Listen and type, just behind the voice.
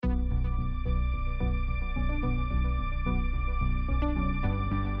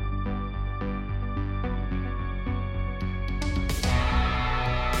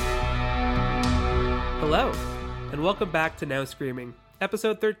Hello, and welcome back to Now Screaming,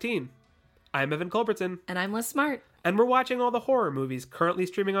 episode 13. I'm Evan Culbertson. And I'm Liz Smart. And we're watching all the horror movies currently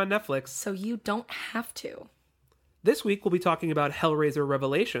streaming on Netflix. So you don't have to. This week we'll be talking about Hellraiser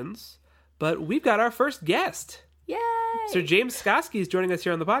Revelations, but we've got our first guest. Yay! Sir James Skoski is joining us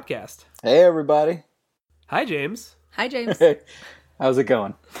here on the podcast. Hey, everybody. Hi, James. Hi, James. How's it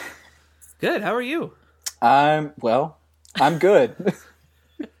going? Good, how are you? I'm good.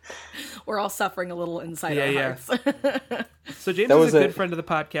 We're all suffering a little inside our hearts. So James is a good friend of the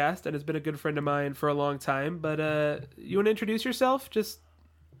podcast and has been a good friend of mine for a long time, but you want to introduce yourself? Just,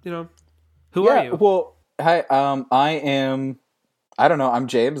 who are you? Well, hi, I'm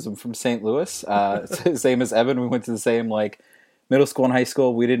James. I'm from St. Louis. Same as Evan. We went to the same, middle school and high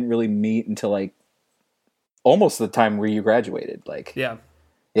school. We didn't really meet until, almost the time where you graduated.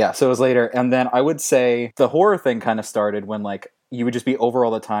 Yeah, so it was later. And then I would say the horror thing kind of started when, you would just be over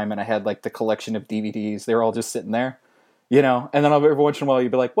all the time, and I had, the collection of DVDs. They were all just sitting there, And then every once in a while, you'd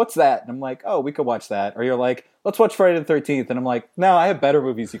be like, what's that? And I'm like, oh, we could watch that. Or you're like, let's watch Friday the 13th. And I'm like, no, I have better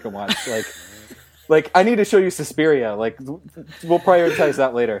movies you can watch. I need to show you Suspiria. We'll prioritize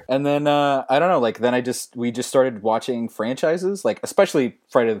that later. And then, I don't know, then we just started watching franchises, especially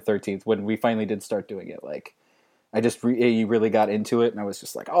Friday the 13th, when we finally did start doing it. You really got into it, and I was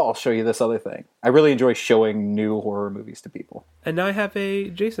just like, oh, I'll show you this other thing. I really enjoy showing new horror movies to people. And now I have a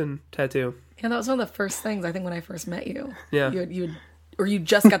Jason tattoo. Yeah, that was one of the first things, I think, when I first met you. Yeah. You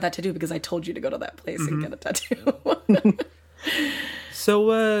just got that tattoo because I told you to go to that place and get a tattoo.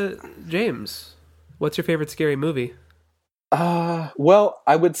 So, James, what's your favorite scary movie? Well,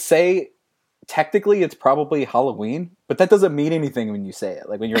 I would say technically it's probably Halloween, but that doesn't mean anything when you say it.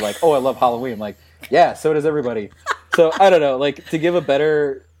 When you're like, oh, I love Halloween. Yeah, so does everybody. So I don't know, to give a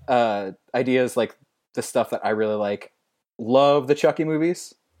better ideas, the stuff that I really love the Chucky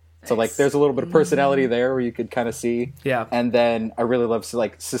movies. So Nice. There's a little bit of personality there where you could kind of see. Yeah. And then I really love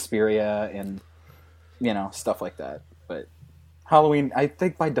Suspiria and, stuff like that. But Halloween, I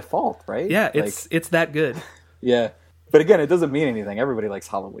think by default, right? Yeah, it's that good. Yeah. But again, it doesn't mean anything. Everybody likes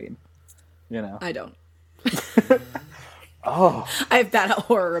Halloween. I don't. Oh. I have that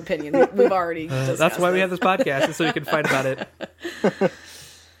horror opinion. We've already discussed That's why we this. have this podcast, is so we can fight about it.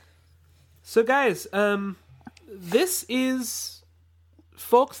 So, guys, this is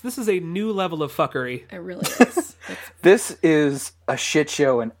a new level of fuckery. It really is. This is a shit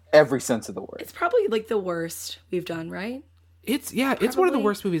show in every sense of the word. It's probably the worst we've done, right? It's one of the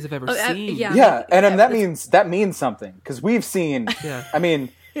worst movies I've ever seen. Yeah, and that means something, because we've seen. Yeah. I mean,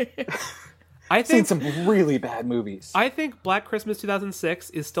 I've seen some really bad movies. I think Black Christmas 2006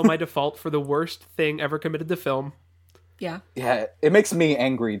 is still my default for the worst thing ever committed to film. Yeah. Yeah, it makes me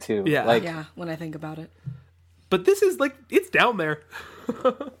angry too. Yeah. Yeah, when I think about it. But this is it's down there.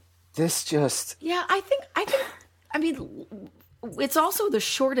 This just. Yeah, I mean, it's also the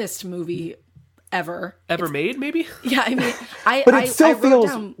shortest movie ever Made, maybe? Yeah, I mean, But it still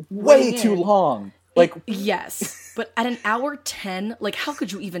feels way too long. long. Yes, but at an hour 10, how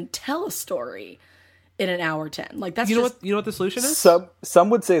could you even tell a story in an hour 10? That's you know what the solution is? Some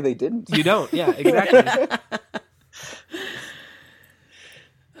would say they didn't. You don't. Yeah, exactly.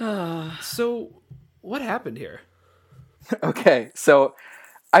 So, what happened here? Okay, so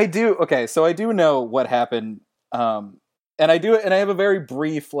I do know what happened, and I have a very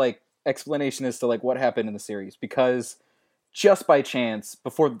brief explanation as to what happened in the series, because just by chance,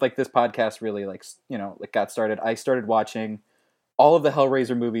 before this podcast really got started, I started watching all of the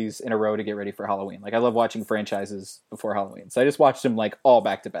Hellraiser movies in a row to get ready for Halloween. I love watching franchises before Halloween, so I just watched them all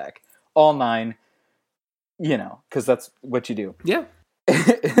back to back, all 9, because that's what you do. Yeah.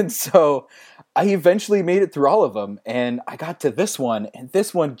 And so I eventually made it through all of them, and I got to this one, and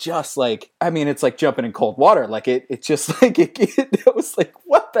this one just it's like jumping in cold water. It just it was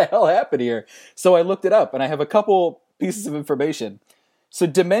what the hell happened here? So I looked it up, and I have a couple pieces of information. So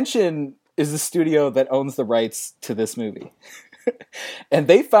Dimension is the studio that owns the rights to this movie. And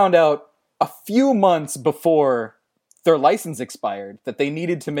they found out a few months before their license expired that they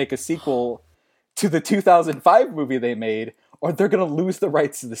needed to make a sequel to the 2005 movie they made, or they're going to lose the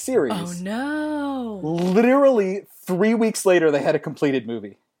rights to the series. Oh, no. Literally 3 weeks later, they had a completed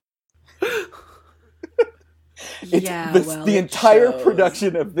movie. The entire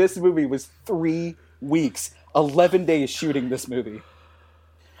production of this movie was 3 weeks, 11 days shooting this movie.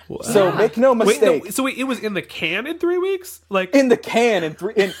 Wow. So make no mistake. Wait, it was in the can in 3 weeks? In the can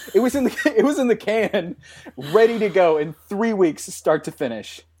it was in the can, ready to go in 3 weeks, start to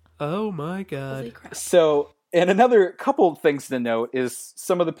finish. Oh my god. Holy crap. So, and another couple things to note is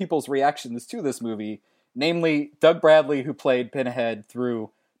some of the people's reactions to this movie, namely Doug Bradley, who played Pinhead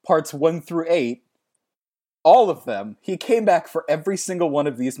through parts 1 through 8, all of them. He came back for every single one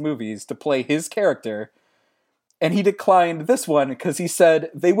of these movies to play his character, and he declined this one because he said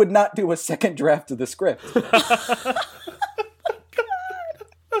they would not do a second draft of the script.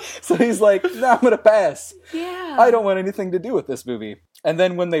 So he's like, no, I'm going to pass. Yeah. I don't want anything to do with this movie. And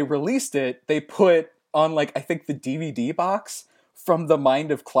then when they released it, they put on, like, I think the DVD box From the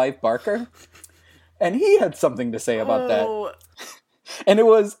Mind of Clive Barker. And he had something to say about that. And it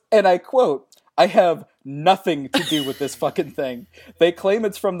was, and I quote, I have nothing to do with this fucking thing. They claim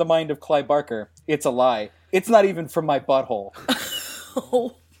it's from the mind of Clive Barker. It's a lie. It's not even from my butthole.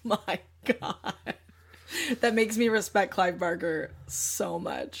 Oh my God. That makes me respect Clive Barker so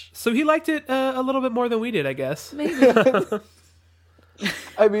much. So he liked it a little bit more than we did, I guess. Maybe.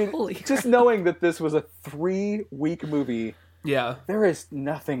 I mean, just knowing that this was a 3-week movie, yeah, there is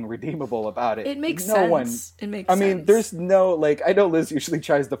nothing redeemable about it. It makes sense. It makes sense. I mean, there's no, like, I know Liz usually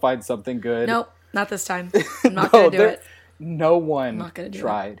tries to find something good. Nope, not this time. I'm not going to do it. No one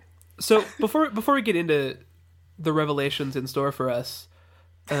tried. So before we get into the revelations in store for us,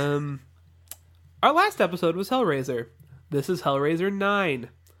 our last episode was Hellraiser. This is Hellraiser 9.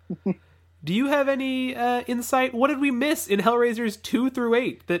 Do you have any insight? What did we miss in Hellraisers 2 through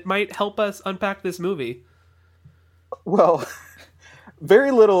 8 that might help us unpack this movie? Well, very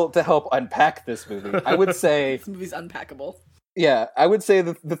little to help unpack this movie. I would say... This movie's unpackable. Yeah, I would say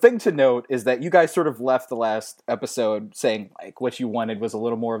the thing to note is that you guys sort of left the last episode saying, like, what you wanted was a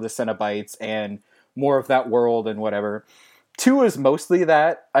little more of the Cenobites and more of that world and whatever. 2 is mostly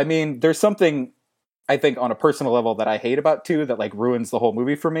that. I mean, there's something, I think, on a personal level that I hate about 2 that, like, ruins the whole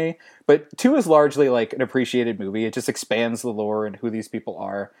movie for me. But 2 is largely, like, an appreciated movie. It just expands the lore and who these people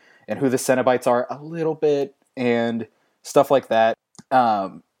are and who the Cenobites are a little bit and stuff like that.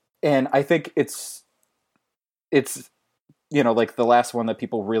 And I think it's you know, like the last one that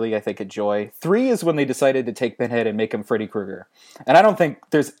people really, I think, enjoy. 3 is when they decided to take Pinhead and make him Freddy Krueger. And I don't think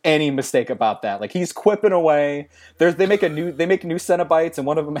there's any mistake about that. Like, he's quipping away. They make new Cenobites, and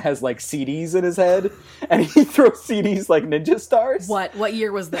one of them has, like, CDs in his head. And he throws CDs like ninja stars. What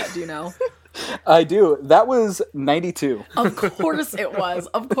year was that, do you know? I do. That was 92. Of course it was.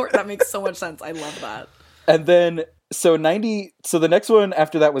 Of course. That makes so much sense. I love that. And then, so the next one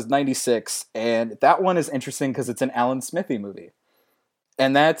after that was 96, and that one is interesting because it's an Alan Smithy movie.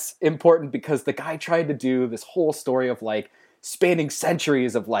 And that's important because the guy tried to do this whole story of, like, spanning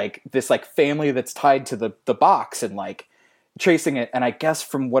centuries of, like, this, like, family that's tied to the box and, like, tracing it. And I guess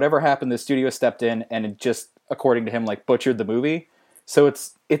from whatever happened, the studio stepped in and it just, according to him, like, butchered the movie. So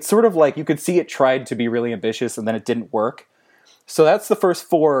it's sort of like, you could see it tried to be really ambitious and then it didn't work. So that's the first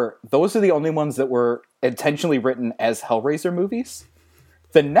 4. Those are the only ones that were intentionally written as Hellraiser movies.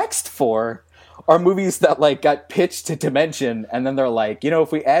 The next 4 are movies that, like, got pitched to Dimension, and then they're like, you know,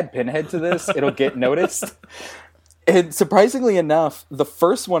 if we add Pinhead to this, it'll get noticed. And surprisingly enough, the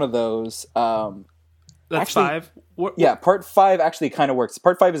first one of those... That's actually, 5? Yeah, part 5 actually kind of works.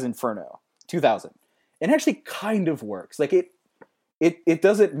 Part 5 is Inferno, 2000. It actually kind of works. Like, it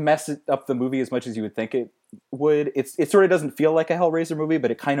doesn't mess up the movie as much as you would think it would. It sort of doesn't feel like a Hellraiser movie,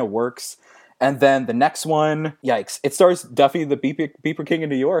 but it kind of works. And then the next one, yikes! It stars Duffy the Beeper King of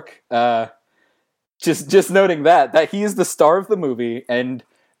New York. Just noting that he is the star of the movie, and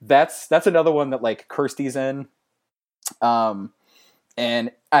that's another one that, like, Kirsty's in. And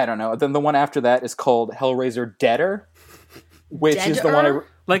I don't know. Then the one after that is called Hellraiser Deader, which is the one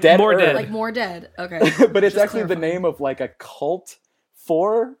like Dead-er. more dead, like more dead. Okay, but it's actually the name of, like, a cult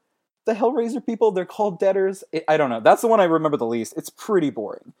for the Hellraiser people. They're called Deaders. I don't know. That's the one I remember the least. It's pretty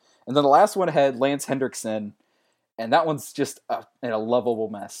boring. And then the last one had Lance Henriksen, and that one's just a lovable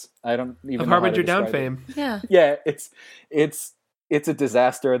mess. I don't even know how to describe it. fame. Yeah, it's a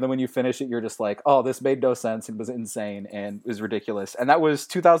disaster. And then when you finish it, you're just like, oh, this made no sense. It was insane and it was ridiculous. And that was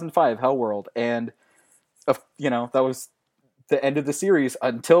 2005 Hellworld, and you know, that was the end of the series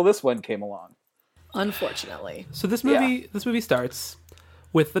until this one came along. Unfortunately. So this movie starts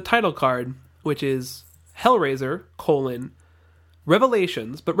with the title card, which is Hellraiser,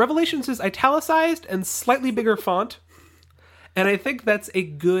 Revelations, but Revelations is italicized and slightly bigger font. And I think that's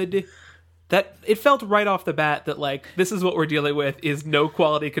that it felt right off the bat that, like, this is what we're dealing with is no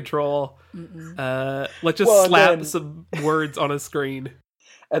quality control. Let's just slap some words on a screen.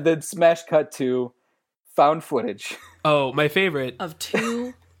 And then smash cut to found footage. Oh, my favorite. Of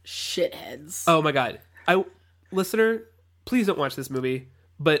 2 shitheads. Oh my God. Listener, please don't watch this movie,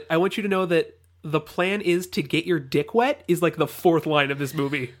 but I want you to know that the plan is to get your dick wet is, like, the 4th line of this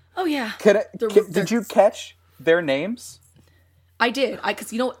movie. Oh, yeah. Did you catch their names? I did.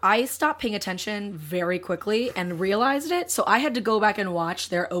 Because, you know, I stopped paying attention very quickly and realized it. So I had to go back and watch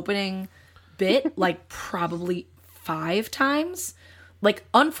their opening bit like probably 5 times. Like,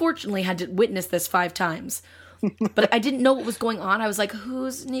 unfortunately, had to witness this 5 times. But I didn't know what was going on. I was like,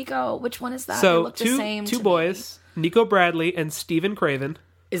 who's Nico? Which one is that? So, they look the same two boys, Nico Bradley and Stephen Craven.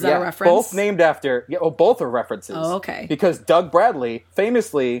 Is that a reference? Both named after... Yeah, both are references. Oh, okay. Because Doug Bradley,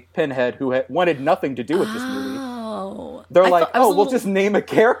 famously Pinhead, who wanted nothing to do with this movie. They're we'll just name a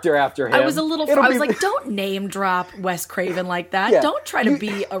character after him. I was like, don't name drop Wes Craven like that. Yeah, don't try to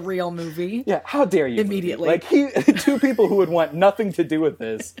be a real movie. Yeah, how dare you? Immediately. Like, two people who would want nothing to do with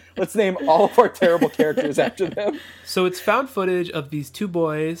this. Let's name all of our terrible characters after them. So it's found footage of these 2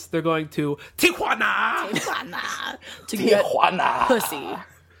 boys. They're going to Tijuana! To get pussy.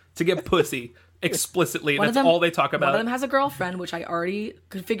 To get pussy. Explicitly. That's all they talk about. One of them has a girlfriend, which I already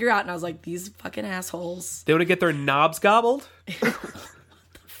could figure out, and I was like, these fucking assholes. They want to get their knobs gobbled?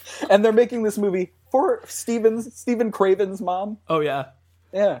 And they're making this movie for Stephen Craven's mom. Oh, yeah.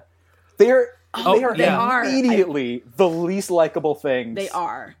 Yeah. They are are immediately the least likable things. They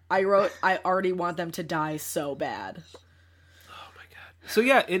are. I already want them to die so bad. Oh, my God. So,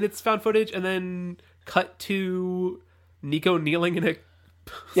 yeah, and it's found footage, and then cut to Nico kneeling in a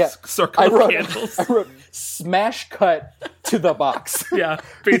circle of candles. I wrote smash cut to the box. Yeah,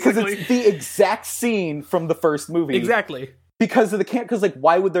 basically. Because it's the exact scene from the first movie. Exactly. Because of because like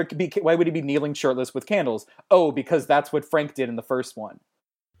why would he be kneeling shirtless with candles? Oh, because that's what Frank did in the first one.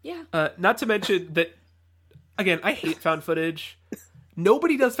 Yeah. Not to mention that, again, I hate found footage.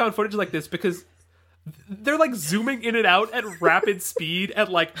 Nobody does found footage like this because they're like zooming in and out at rapid speed and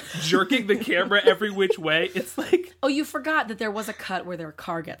like jerking the camera every which way. It's like, oh, you forgot that there was a cut where their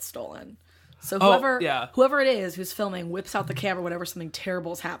car gets stolen. So whoever it is who's filming whips out the camera whenever something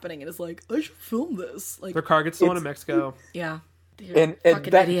terrible is happening and is like, I should film this. Like, their car gets stolen in Mexico. Yeah. And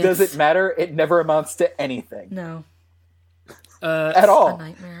that idiots. Doesn't matter. It never amounts to anything. No. At all. A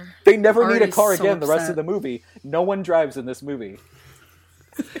nightmare. They never need a car again the rest of the movie. No one drives in this movie.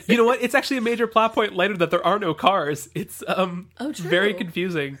 You know what? It's actually a major plot point later that there are no cars. It's very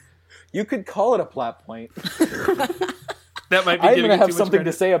confusing. You could call it a plot point. That might be. I'm going to have something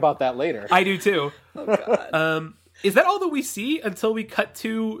to say about that later. I do too. Oh God. Is that all that we see until we cut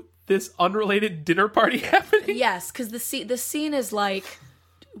to this unrelated dinner party happening? Yes, because the scene is like,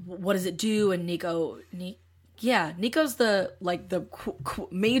 what does it do? And Nico's the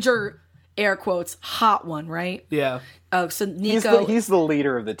major air quotes hot one, right? Yeah. Oh, so Nico, he's the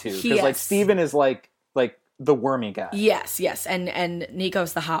leader of the two because like Steven is like the wormy guy. Yes, and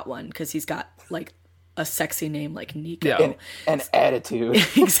Nico's the hot one because he's got like a sexy name like Nico. An attitude.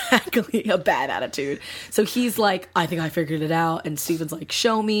 Exactly, a bad attitude. So he's like, I think I figured it out, and Steven's like,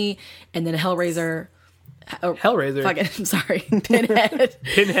 show me, and then Hellraiser. I'm sorry, Pinhead.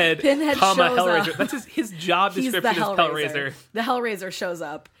 comma shows Hellraiser. Up. That's his job description is Hellraiser. The Hellraiser shows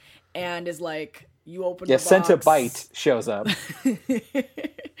up and is like, you open the box. Senta Bite shows up.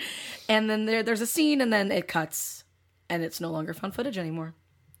 And then there's a scene, and then it cuts, and it's no longer found footage anymore.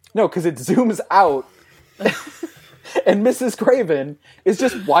 No, because it zooms out, and Mrs. Craven is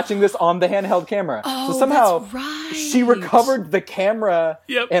just watching this on the handheld camera. Oh, so somehow that's right. She recovered the camera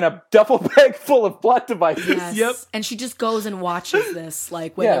Yep. and a duffel bag full of plot devices. Yes. Yep. And she just goes and watches this,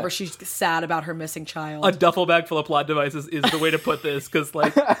 like, whenever she's sad about her missing child. A duffel bag full of plot devices is the way to put this, because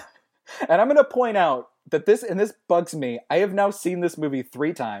like... And I'm going to point out that this bugs me, I have now seen this movie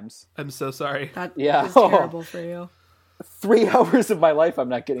 3 times. I'm so sorry. That is terrible for you. 3 hours of my life I'm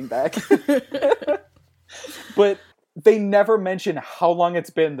not getting back. But they never mention how long it's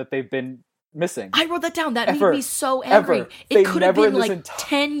been that they've been missing. I wrote that down. That made me so angry. It could have been like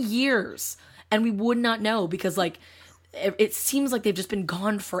 10 years and we would not know because like it seems like they've just been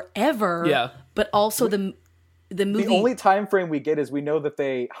gone forever. Yeah. But also the movie... The only time frame we get is we know that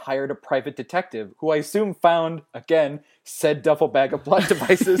they hired a private detective who I assume found, again, said duffel bag of plot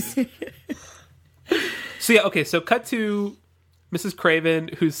devices. So cut to Mrs.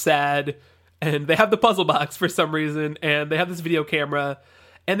 Craven, who's sad, and they have the puzzle box for some reason, and they have this video camera,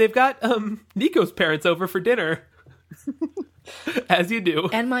 and they've got Nico's parents over for dinner. As you do.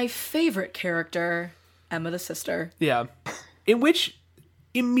 And my favorite character, Emma the sister. Yeah. In which,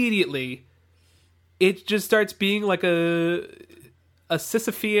 immediately, it just starts being like a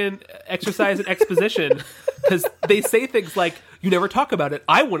Sisyphean exercise in exposition. Because they say things like, you never talk about it.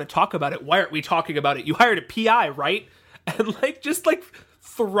 I want to talk about it. Why aren't we talking about it? You hired a PI, right? And like, just like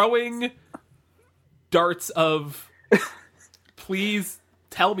throwing darts of, please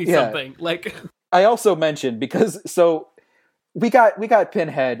tell me something. Like, I also mentioned, because so we got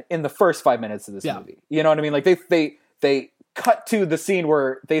Pinhead in the first 5 minutes of this movie. You know what I mean? Like they cut to the scene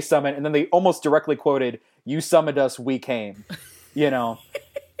where they summon, and then they almost directly quoted, "You summoned us, we came." You know,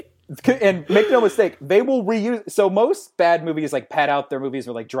 And make no mistake, they will reuse. So most bad movies like pad out their movies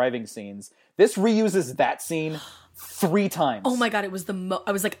or like driving scenes. This reuses that scene 3 times. Oh my god, it was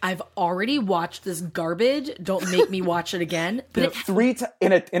I was like, I've already watched this garbage. Don't make me watch it again. But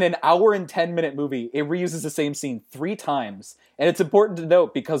in an hour and 10-minute movie, it reuses the same scene 3 times. And it's important to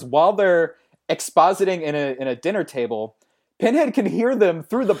note because while they're expositing in a dinner table, Pinhead can hear them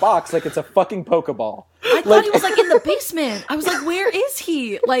through the box like it's a fucking Pokeball. I thought he was like in the basement. I was like, where is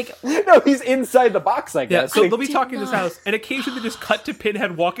he? Like, no, he's inside the box, I guess. Yeah, so they'll be talking in this house, and occasionally they just cut to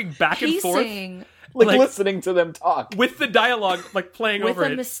Pinhead walking back and forth. Like listening to them talk. With the dialogue, like, playing over it.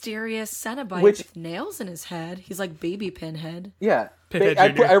 With a mysterious Cenobite with nails in his head. He's like baby Pinhead. Yeah.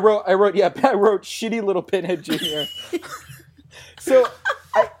 Pinhead Jr. I wrote shitty little Pinhead Jr.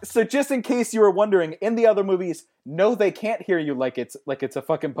 So just in case you were wondering, in the other movies, no, they can't hear you like it's a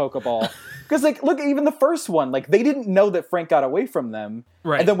fucking Pokeball. Because like, look, even the first one, like they didn't know that Frank got away from them.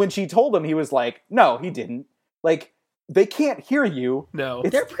 Right. And then when she told him, he was like, no, he didn't. Like, they can't hear you. No.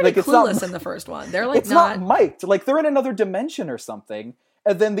 They're pretty clueless in the first one. They're like it's not mic'd. Like they're in another dimension or something.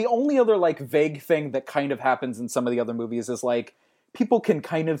 And then the only other like vague thing that kind of happens in some of the other movies is like people can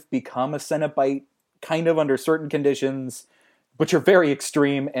kind of become a Cenobite kind of under certain conditions, which are very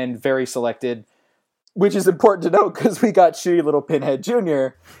extreme and very selected, which is important to note because we got shitty little Pinhead Jr.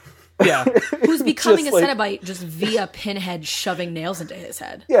 Yeah. Who's becoming a Cenobite just via Pinhead shoving nails into his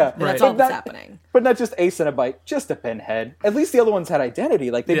head. Yeah. And that's all that's happening. But not just a Cenobite, just a Pinhead. At least the other ones had identity.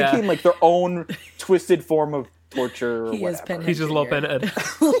 Like, they became, like, their own twisted form of torture or whatever. Is Pinhead He's just Jr. little Pinhead.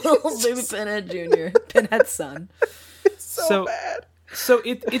 Little baby Pinhead Jr. Pinhead's son. It's so bad. So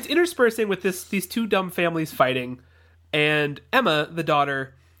it's interspersing with these 2 dumb families fighting, and Emma, the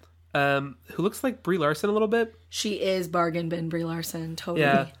daughter, who looks like Brie Larson a little bit. She is bargain bin Brie Larson, totally.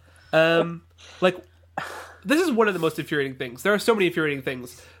 Yeah. Like, this is one of the most infuriating things. There are so many infuriating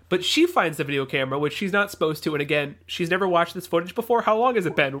things. But she finds the video camera, which she's not supposed to. And again, she's never watched this footage before. How long has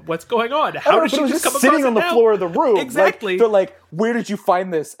it been? What's going on? How did she just come across sitting on the floor of the room? Exactly. Like, they're like, where did you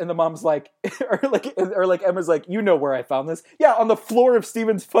find this? And the mom's like, or like Emma's like, you know where I found this? Yeah, on the floor of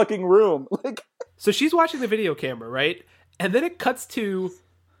Steven's fucking room. Like, so she's watching the video camera, right? And then it cuts to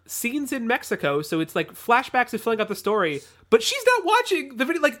scenes in Mexico. So it's like flashbacks of filling out the story. But she's not watching the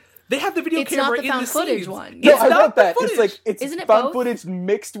video. Like, they have the video camera in the found footage scenes. one. No, I wrote that. It's like Isn't it found both? Footage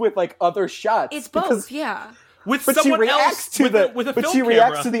mixed with like other shots. It's both, yeah. With But someone she reacts else to with a but film she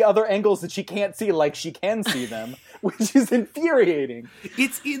reacts camera. to the other angles that she can't see, like she can see them, which is infuriating.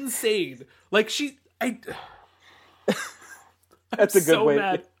 It's insane. Like That's a good way.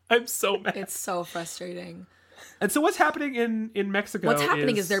 Mad. I'm so mad. It's so frustrating. And so what's happening in Mexico? What's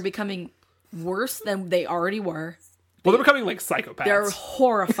happening is they're becoming worse than they already were. Well, they're becoming like psychopaths. They're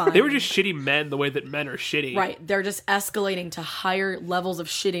horrifying. They were just shitty men the way that men are shitty. Right. They're just escalating to higher levels of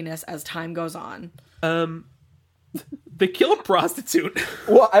shittiness as time goes on. They kill a prostitute.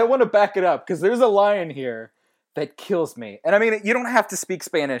 Well, I want to back it up because there's a line here that kills me. And I mean, you don't have to speak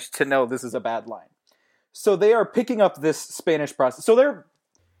Spanish to know this is a bad line. So they are picking up this Spanish prostitute. So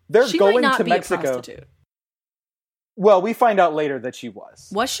they're she going might not to be Mexico. A prostitute. Well, we find out later that she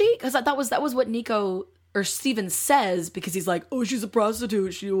was. Was she? Because that was what Nico or Steven says, because he's like, oh, she's a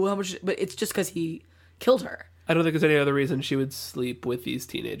prostitute. How much? But it's just because he killed her. I don't think there's any other reason she would sleep with these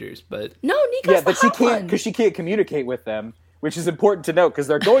teenagers, but no, Nico's but she can't because she can't communicate with them, which is important to note because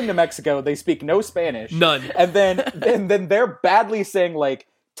they're going to Mexico. They speak no Spanish, none, and then they're badly saying like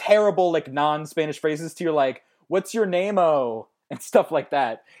terrible like non-Spanish phrases to you, like "What's your name-o?" and stuff like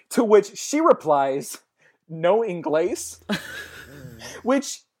that. To which she replies, "No inglés,"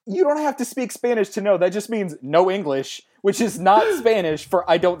 which you don't have to speak Spanish to know. That just means no English, which is not Spanish for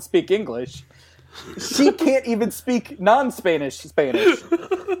I don't speak English. She can't even speak non-Spanish Spanish,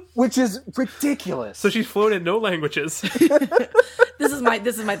 which is ridiculous. So she's fluent in no languages. This is my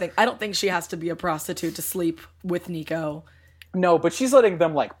thing. I don't think she has to be a prostitute to sleep with Nico. No, but she's letting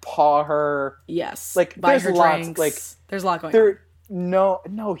them like paw her. Yes, like buy there's her lots. drinks. Like there's a lot going on.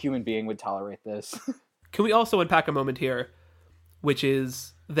 No human being would tolerate this. Can we also unpack a moment here, which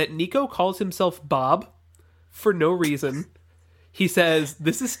is that Nico calls himself Bob for no reason. He says,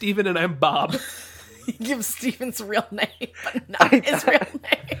 "This is Steven and I'm Bob." He gives Steven's real name, but not his real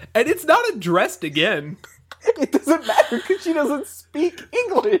name. And it's not addressed again. It doesn't matter because she doesn't speak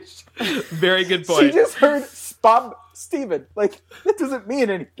English. Very good point. She just heard Bob Steven. Like, that doesn't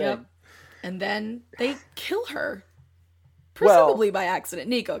mean anything. Yep. And then they kill her. Presumably by accident.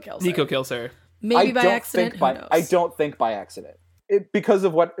 Nico kills her. Nico kills her. Maybe by accident, who knows? I don't think by accident. Because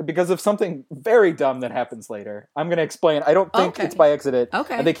of something very dumb that happens later. I'm going to explain. I don't think it's by accident.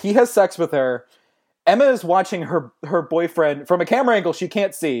 Okay. I think he has sex with her, Emma is watching her boyfriend from a camera angle she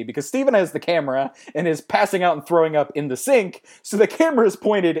can't see because Steven has the camera and is passing out and throwing up in the sink. So the camera is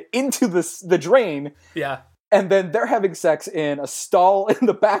pointed into the drain. Yeah. And then they're having sex in a stall in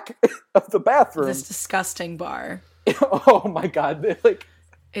the back of the bathroom. This disgusting bar. Oh my God. Like,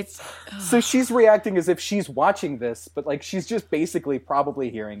 it's so she's reacting as if she's watching this, but like she's just basically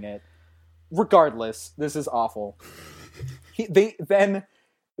probably hearing it. Regardless, this is awful. They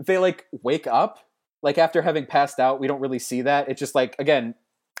like wake up. Like, after having passed out, we don't really see that. It's just, like, again,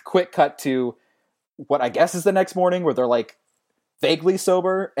 quick cut to what I guess is the next morning, where they're, like, vaguely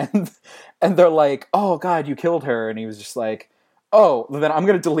sober, and they're like, oh, God, you killed her. And he was just like, oh, then I'm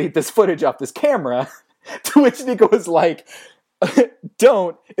going to delete this footage off this camera. To which Nico was like,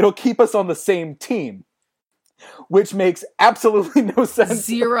 don't. It'll keep us on the same team. Which makes absolutely no sense.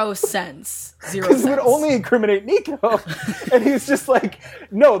 Zero sense. Because it would only incriminate Nico. And he's just like,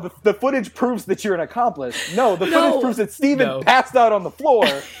 no, the footage proves that you're an accomplice. No, the footage proves that Steven passed out on the floor.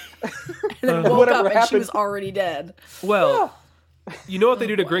 And then woke up and she was already dead. Well, you know what they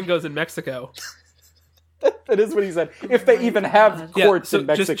do to gringos in Mexico. That is what he said. If they even have courts in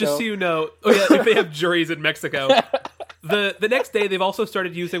Mexico. Just so you know, if they have juries in Mexico. The next day, they've also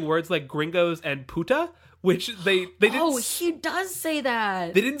started using words like gringos and puta, which they didn't... Oh, he does say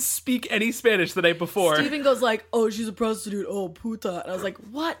that. They didn't speak any Spanish the night before. Steven goes like, oh, she's a prostitute. Oh, puta. And I was like,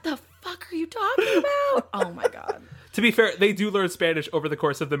 what the fuck are you talking about? Oh, my God. To be fair, they do learn Spanish over the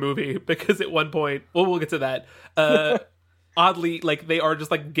course of the movie, because at one point... Well, we'll get to that. Oddly, like, they are just,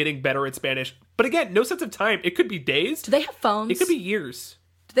 like, getting better at Spanish. But again, no sense of time. It could be days. Do they have phones? It could be years.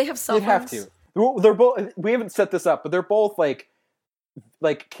 Do they have cell phones? They'd have to. They're both... We haven't set this up, but they're both, like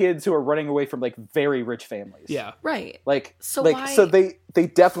kids who are running away from like very rich families. Yeah. Right. Like so they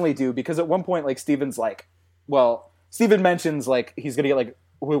definitely do, because at one point like Steven mentions like he's going to get like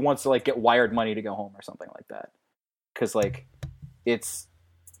who wants to like get wired money to go home or something like that. Cuz like it's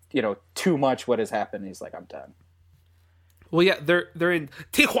too much what has happened. He's like, I'm done. Well, yeah, they're in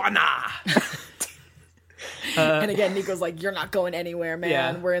Tijuana. And again, Nico's like, you're not going anywhere, man.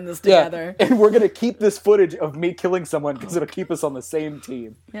 Yeah. We're in this together. Yeah. And we're going to keep this footage of me killing someone because it'll keep us on the same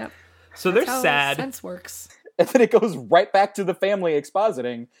team. Yep. So they're sad. Sense works. And then it goes right back to the family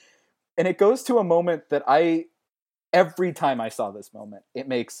expositing. And it goes to a moment that every time I saw this moment, it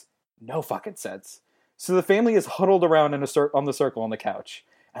makes no fucking sense. So the family is huddled around on the circle on the couch.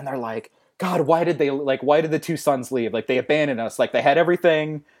 And they're like, God, why did the two sons leave? Like, they abandoned us. Like, they had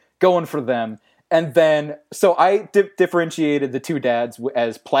everything going for them. And then, so I differentiated the two dads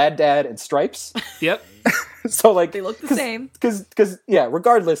as Plaid Dad and Stripes. Yep. So, like... They look the same. Because,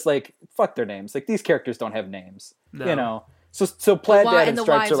 regardless, like, fuck their names. Like, these characters don't have names. No. So Plaid Dad and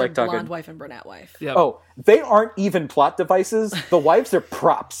Stripes are, like, talking... blonde wife and brunette wife. Yep. Oh, they aren't even plot devices. The wives are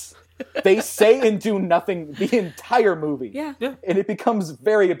props. They say and do nothing the entire movie. Yeah. And it becomes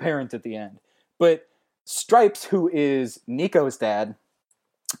very apparent at the end. But Stripes, who is Nico's dad,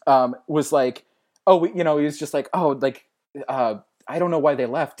 was like... Oh, he was just like, I don't know why they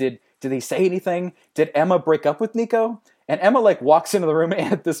left. Did they say anything? Did Emma break up with Nico? And Emma, like, walks into the room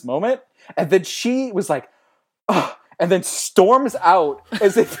at this moment, and then she was like, oh, and then storms out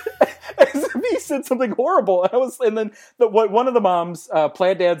as if he said something horrible. And then one of the moms, not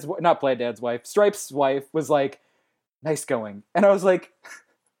Plaid Dad's wife, Stripes' wife, was like, nice going. And I was like,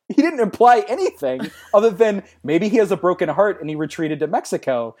 he didn't imply anything other than maybe he has a broken heart and he retreated to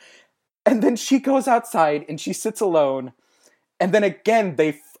Mexico. And then she goes outside and she sits alone. And then again,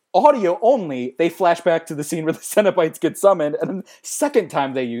 audio only, they flash back to the scene where the Cenobites get summoned. And then the second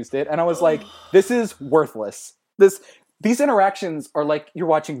time they used it. And I was like, this is worthless. These interactions are like you're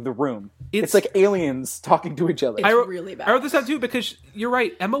watching The Room. It's like aliens talking to each other. It's really bad. I wrote this down too because you're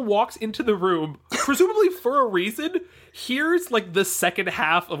right. Emma walks into the room, presumably for a reason, hears like the second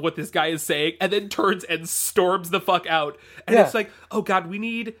half of what this guy is saying, and then turns and storms the fuck out. And it's like, oh God, we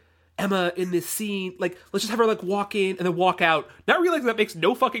need Emma in this scene, like, let's just have her like walk in and then walk out, not realizing that makes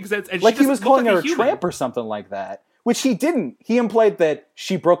no fucking sense. And like he was calling her a tramp or something like that, which he didn't. He implied that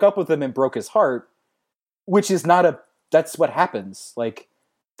she broke up with him and broke his heart, which is that's what happens. Like,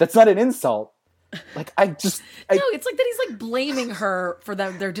 that's not an insult. Like, no, it's like that he's like blaming her for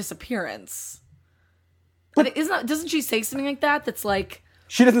their disappearance. But doesn't she say something like that? That's like,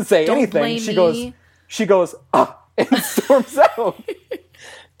 she doesn't say anything. She goes, and storms out.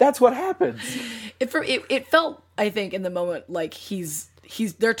 That's what happens. It felt, I think, in the moment like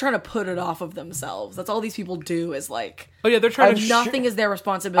they're trying to put it off of themselves. That's all these people do is like, oh yeah, they're trying to. Nothing is their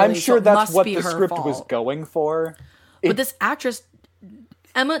responsibility. I'm sure so that's what the script was going for. But this actress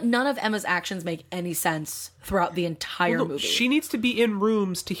None of Emma's actions make any sense throughout the entire movie. She needs to be in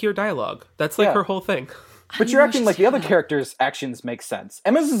rooms to hear dialogue. That's like her whole thing. But you're acting like the other characters' actions make sense.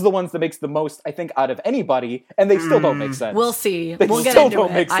 Emma's is the ones that makes the most, I think, out of anybody, and they still don't make sense. We'll see. We'll get into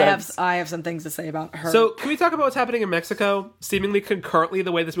it. I have some things to say about her. So, can we talk about what's happening in Mexico, seemingly concurrently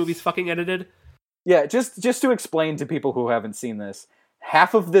the way this movie's fucking edited? Yeah, just to explain to people who haven't seen this,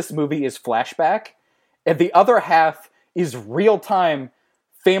 half of this movie is flashback, and the other half is real-time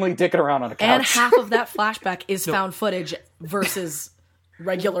family dicking around on a couch. And half of that flashback is found footage versus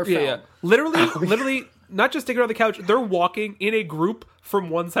regular film. Yeah. Literally, not just sticking on the couch, they're walking in a group from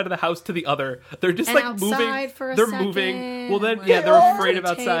one side of the house to the other. They're just like moving. They're moving. Well, then, they're afraid of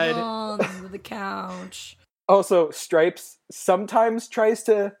outside. The couch. Also, Stripes sometimes tries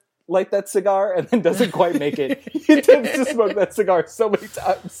to light that cigar and then doesn't quite make it. He attempts to smoke that cigar so many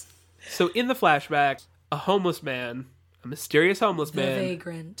times. So in the flashback, a homeless man, a mysterious homeless man.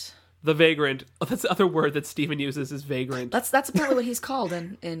 The vagrant. Oh, that's the other word that Steven uses is vagrant. That's apparently what he's called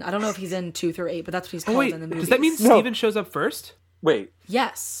in I don't know if he's in 2 through 8, but that's what he's called in the movie. Does that mean Steven shows up first? Wait.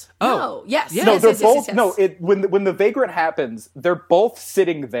 Yes. Oh. No. Yes. No, yes, they're yes, both. yes. No, when the vagrant happens, they're both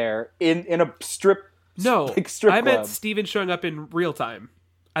sitting there in a strip. No, strip I club. meant Steven showing up in real time.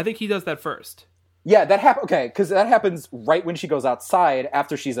 I think he does that first. Yeah, that happens. Okay, because that happens right when she goes outside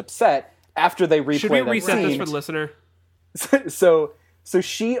after she's upset. After they replay. Should we reset this for the listener? So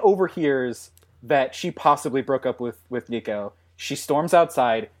she overhears that she possibly broke up with Nico. She storms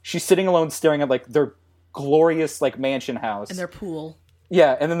outside. She's sitting alone, staring at like their glorious like mansion house and their pool.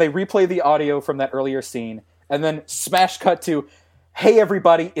 Yeah, and then they replay the audio from that earlier scene, and then smash cut to, "Hey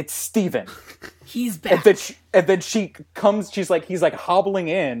everybody, it's Steven." He's back. And then she comes. He's like hobbling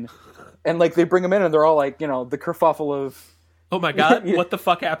in, and like they bring him in, and they're all like, the kerfuffle of, "Oh my god, what the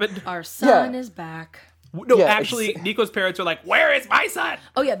fuck happened? Our son is back." No, actually, Nico's parents are like, "Where is my son?"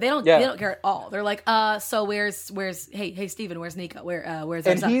 Oh yeah, they don't care at all. They're like, so where's hey Steven, where's Nico? Where's our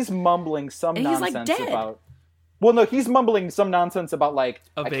son? And he's mumbling some nonsense like dead. about. Well, no, he's mumbling some nonsense about like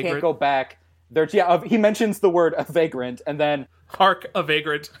I can't go back. He mentions the word a vagrant, and then hark a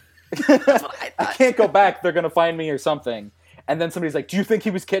vagrant. That's what I can't go back. They're gonna find me or something. And then somebody's like, "Do you think he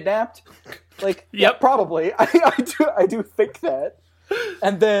was kidnapped?" Like, yeah, probably. I do think that.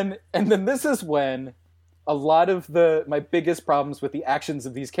 And then this is when a lot of my biggest problems with the actions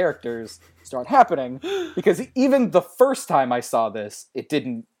of these characters start happening, because even the first time I saw this, it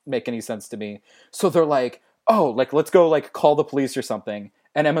didn't make any sense to me. So they're like, "Oh, like let's go like call the police or something."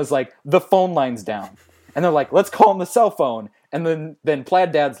 And Emma's like, "The phone line's down." And they're like, "Let's call on the cell phone." And then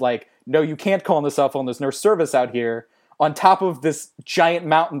Plaid Dad's like, "No, you can't call on the cell phone. There's no service out here on top of this giant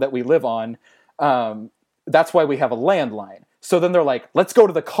mountain that we live on. That's why we have a landline." So then they're like, "Let's go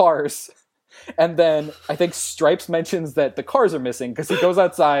to the cars." And then I think Stripes mentions that the cars are missing because he goes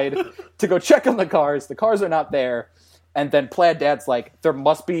outside to go check on the cars. The cars are not there. And then Plaid Dad's like, "There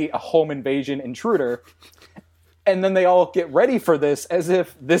must be a home invasion intruder." And then they all get ready for this as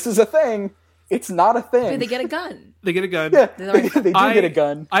if this is a thing. It's not a thing. They get a gun. They get a gun. Yeah, they do get a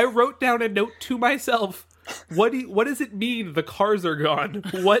gun. I wrote down a note to myself. What does it mean the cars are gone?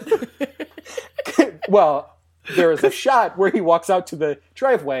 What? Well, there is a shot where he walks out to the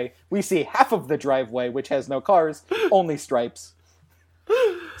driveway. We see half of the driveway, which has no cars, only Stripes.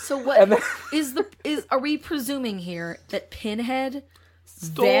 So what are we presuming here that Pinhead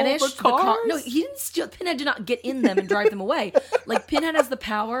vanished the cars? No, he didn't steal. Pinhead did not get in them and drive them away. Like Pinhead has the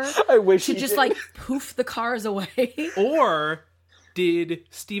power to just like poof the cars away. Or did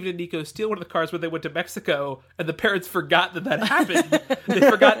Steven and Nico steal one of the cars when they went to Mexico and the parents forgot that happened? They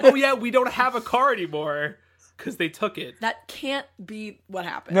forgot, "Oh yeah, we don't have a car anymore." Because they took it. That can't be what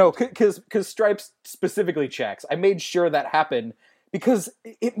happened. No, because Stripes specifically checks. I made sure that happened because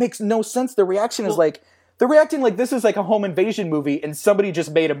it makes no sense. The reaction is like, they're reacting like this is like a home invasion movie and somebody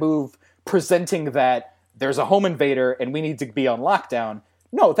just made a move presenting that there's a home invader and we need to be on lockdown.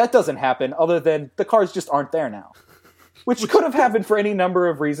 No, that doesn't happen other than the cars just aren't there now. Which could have happened for any number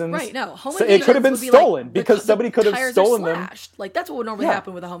of reasons. Right, no. Home so it could have been stolen because somebody could have stolen them. Like, that's what would normally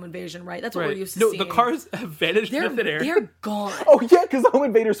happen with a home invasion, right? That's what we're used to seeing. No, the cars have vanished in thin air. They're gone. Oh, yeah, because the home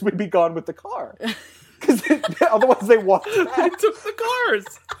invaders would be gone with the car. Because otherwise they walked back. They took the cars.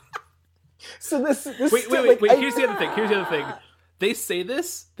 So this Wait. Here's the other thing. They say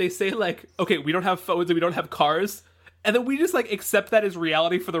this. They say, like, okay, we don't have phones and we don't have cars. And then we just, like, accept that as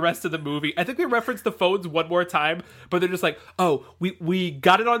reality for the rest of the movie. I think they reference the phones one more time, but they're just like, "Oh, we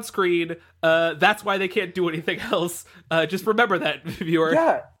got it on screen. That's why they can't do anything else. Just remember that, viewer."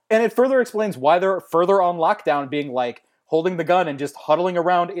 Yeah, and it further explains why they're further on lockdown, being like, holding the gun and just huddling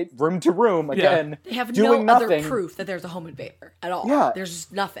around it room to room again. They have doing no nothing. other proof that there's a home invader at all. Yeah. There's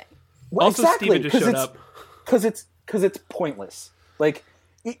just nothing. Well, also, exactly, Steven just showed up. Because it's pointless. Like,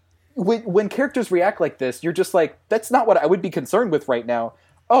 when characters react like this, you're just like, that's not what I would be concerned with right now.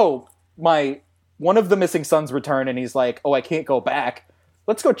 Oh, one of the missing sons return, and he's like, oh, I can't go back.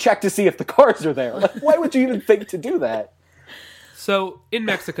 Let's go check to see if the cars are there. Like, why would you even think to do that? So, in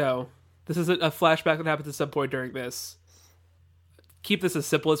Mexico, this is a flashback that happens at some point during this. Keep this as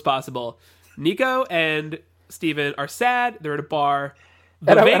simple as possible. Nico and Steven are sad. They're at a bar.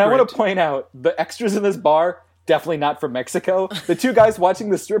 And I want to point out, the extras in this bar, definitely not from Mexico. The two guys watching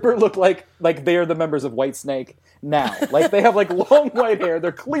the stripper look like they are the members of Whitesnake now. Like, they have, like, long white hair.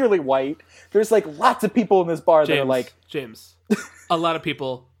 They're clearly white. There's, like, lots of people in this bar that are like... James, a lot of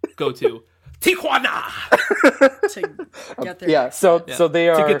people go to Tijuana To get their so they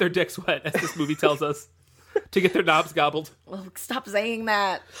are... to get their dicks wet, as this movie tells us. To get their knobs gobbled. Well, stop saying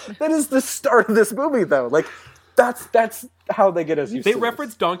that. That is the start of this movie, though. Like, that's how they get us used to They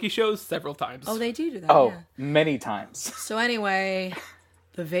reference donkey shows several times. Oh, they do that. Oh, yeah. many times. So anyway,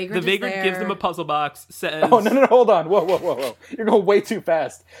 the vagrant gives them a puzzle box, says... Oh, no, hold on. Whoa. You're going way too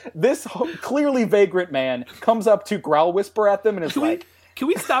fast. This clearly vagrant man comes up to growl whisper at them and is like... Can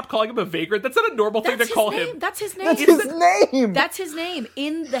we stop calling him a vagrant? That's not a normal thing to call him. That's his name. That's his name! That's his name.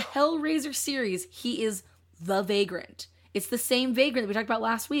 In the Hellraiser series, he is the vagrant. It's the same vagrant that we talked about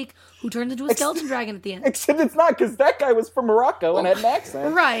last week who turns into a skeleton dragon at the end. Except it's not, because that guy was from Morocco and had an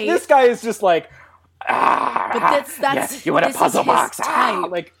accent. Right. This guy is just like... But that's yeah, you want a puzzle box?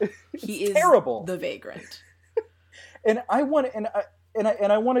 Like, he is terrible. The vagrant. And I want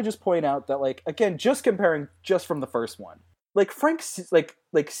to just point out that, like, again, just comparing just from the first one, like, Frank like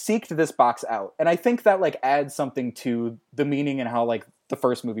seeked this box out, and I think that, like, adds something to the meaning and how, like, the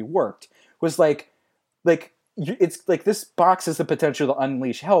first movie worked. Was like it's like this box has the potential to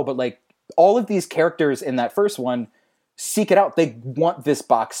unleash hell, but, like, all of these characters in that first one seek it out. They want this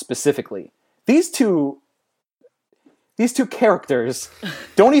box specifically. These two characters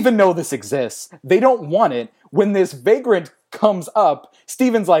don't even know this exists. They don't want it. When this vagrant comes up,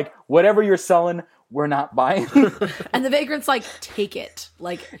 Steven's like, whatever you're selling, we're not buying. And the vagrant's like, take it.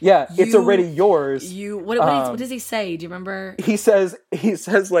 Like, yeah, it's already yours. What does he say? Do you remember? He says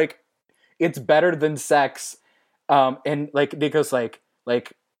like, it's better than sex. And, like, Nico's like,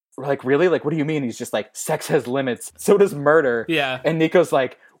 really? Like, what do you mean? He's just like, sex has limits. So does murder. Yeah. And Nico's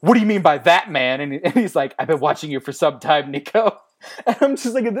like, what do you mean by that, man? And he's like, I've been watching you for some time, Nico. And I'm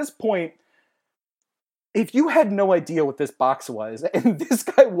just like, at this point, if you had no idea what this box was, and this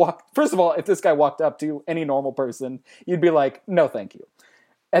guy first of all, if this guy walked up to any normal person, you'd be like, no, thank you.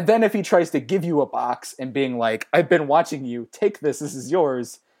 And then if he tries to give you a box and being like, I've been watching you, take this is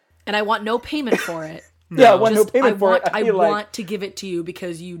yours. And I want no payment for it. No. Yeah, I want no payment for it. I want to give it to you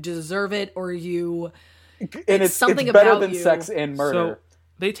because you deserve it, or you... And it's something it's better than sex and murder. So,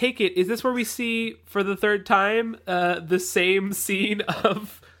 they take it. Is this where we see, for the third time, the same scene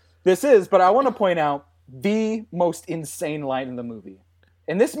of... This is, but I want to point out the most insane line in the movie.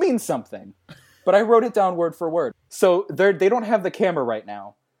 And this means something, but I wrote it down word for word. So they don't have the camera right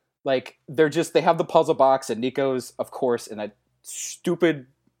now. Like, they have the puzzle box, and Nico's, of course, in that stupid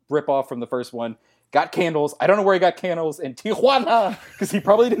ripoff from the first one, got candles. I don't know where he got candles in Tijuana, because he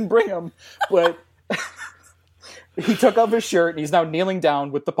probably didn't bring them, but... He took off his shirt, and he's now kneeling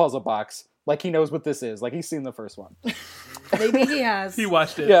down with the puzzle box, like he knows what this is, like he's seen the first one. Maybe he has. He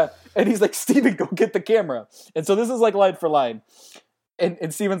watched it. Yeah, and he's like, Steven, go get the camera. And so this is like line for line.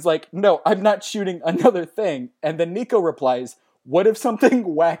 And Steven's like, no, I'm not shooting another thing. And then Nico replies, what if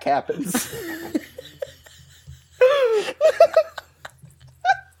something whack happens?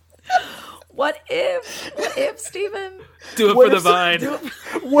 What if, Steven? Do it for the vine.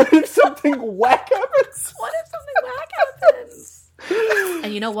 What if something whack happens? What if something whack happens?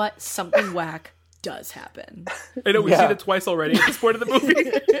 And you know what? Something whack does happen. I know, we've seen it twice already at this point of the movie.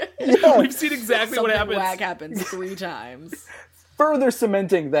 Yeah. We've seen exactly what happens. Something whack happens 3 times. Further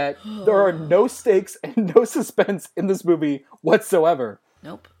cementing that there are no stakes and no suspense in this movie whatsoever.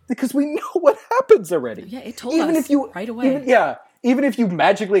 Nope. Because we know what happens already. Yeah, it told us right away. Even if you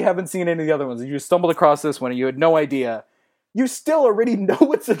magically haven't seen any of the other ones, and you stumbled across this one and you had no idea, you still already know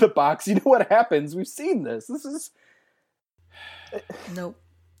what's in the box. You know what happens. We've seen this. This is... Nope.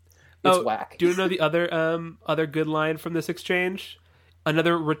 It's whack. Do you know the other good line from this exchange?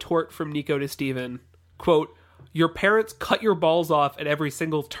 Another retort from Nico to Steven. Quote, your parents cut your balls off at every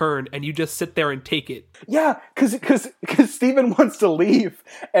single turn, and you just sit there and take it. Yeah, because Steven wants to leave,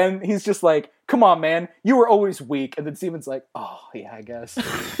 and he's just like, come on, man, you were always weak. And then Steven's like, oh, yeah, I guess.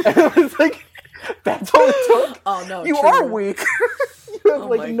 And it was like, That's all it took. Oh no, you true. are weak. You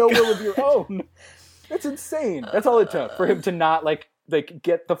have no will of your own. That's insane. That's all it took for him to not like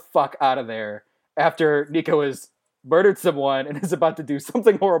get the fuck out of there after Nico has murdered someone and is about to do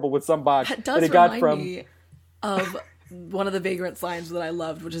something horrible with some box that he got from. Me of one of the Vagrant lines that I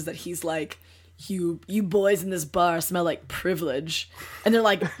loved, which is that he's like, you boys in this bar smell like privilege, and they're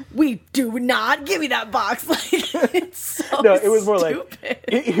like, we do not, give me that box. Like, it's so no, it was more stupid.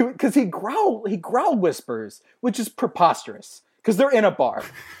 Like because he growl whispers, which is preposterous because they're in a bar.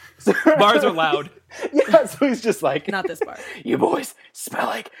 So, bars are loud. Yeah, so he's just like, not this bar. You boys smell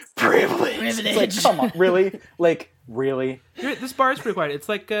like privilege. It's like, come on, really? Like, really? This bar is pretty quiet. It's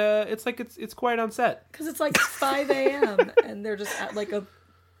like it's quiet on set because it's like 5 a.m. and they're just at like a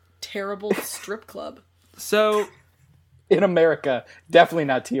terrible strip club. So, in America, definitely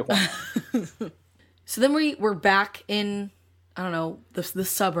not Tijuana. So then we're back in, I don't know, the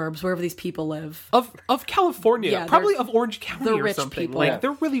suburbs, wherever these people live. Of California, probably of Orange County they're or rich something. people. Like,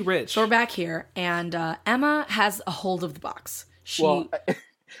 they're really rich. So we're back here, and Emma has a hold of the box. So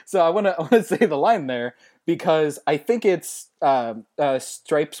I want to say the line there, because I think it's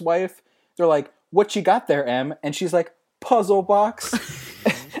Stripe's wife. They're like, what you got there, Em? And she's like, puzzle box.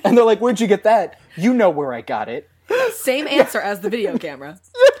 And they're like, where'd you get that? You know where I got it. Same answer as the video camera.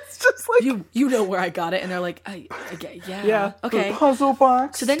 It's just like, you know where I got it, and they're like, yeah, okay. The puzzle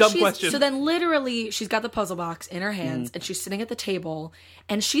box. So then Dumb question. So then literally she's got the puzzle box in her hands, and she's sitting at the table,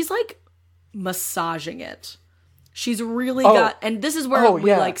 and she's like massaging it. She's really got, and this is where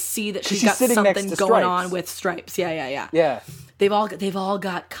we like see that she's got something going on with Stripes. Yeah. They've all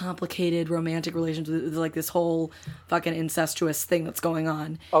got complicated romantic relations with like this whole fucking incestuous thing that's going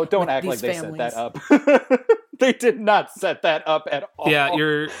on. Oh, don't act like they set that up. They did not set that up at all. Yeah,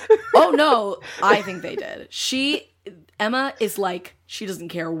 you're. Oh no, I think they did. Emma is like, she doesn't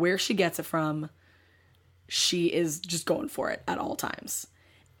care where she gets it from. She is just going for it at all times.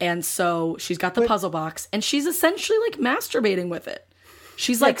 And so she's got the puzzle box, and she's essentially like masturbating with it.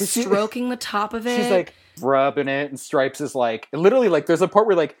 She's like stroking the top of it. She's like rubbing it, and Stripes is like, literally, like, there's a part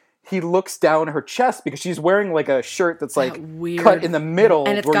where like he looks down her chest because she's wearing like a shirt that's like cut in the middle,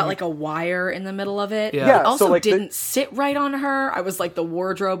 and it's got like a wire in the middle of it. Yeah. It also so, like, didn't sit right on her. I was like, the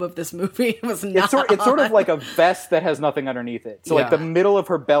wardrobe of this movie was not. It's sort of like a vest that has nothing underneath it. So like the middle of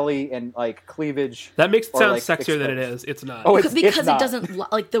her belly and like cleavage. That makes it sound like, sexier than it is. It's not. Oh, because it's not. It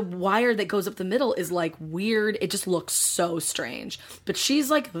doesn't, like, the wire that goes up the middle is like weird. It just looks so strange. But she's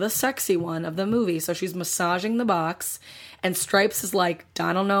like the sexy one of the movie, so she's massaging the box. And Stripes is like,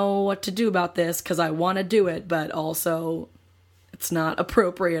 I don't know what to do about this because I want to do it, but also it's not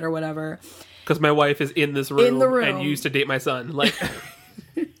appropriate or whatever. Because my wife is in this room, and used to date my son. Like,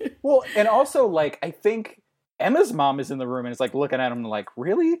 well, and also like I think Emma's mom is in the room and is like looking at him like,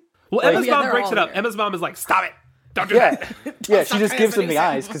 really? Well, like, Emma's mom breaks it up. Here. Emma's mom is like, stop it, don't do that. Yeah, she just gives him the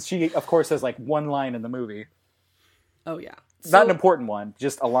eyes because she, of course, has like one line in the movie. Oh yeah. Not an important one,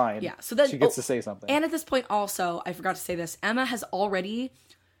 just a line. Yeah, so then she gets to say something. And at this point also, I forgot to say this, Emma has already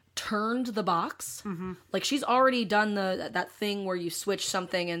turned the box. Mm-hmm. Like, she's already done that thing where you switch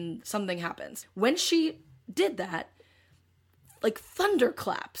something and something happens. When she did that, like, thunder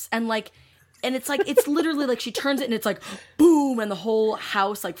claps and it's like, it's literally like she turns it and it's like boom, and the whole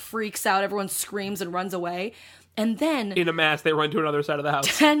house like freaks out, everyone screams and runs away. And then in a mass they run to another side of the house.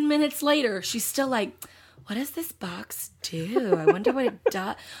 10 minutes later, she's still like, what does this box do? I wonder what it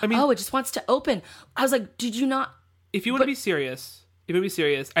does. I mean, it just wants to open. I was like, did you not? If you want to be serious,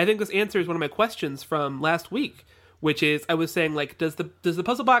 I think this answers one of my questions from last week, which is, I was saying, like, does the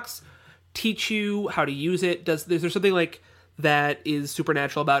puzzle box teach you how to use it? Is there something like that is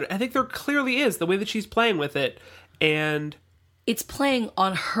supernatural about it? I think there clearly is, the way that she's playing with it, and it's playing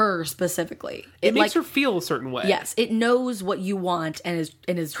on her specifically. It makes her feel a certain way. Yes, it knows what you want and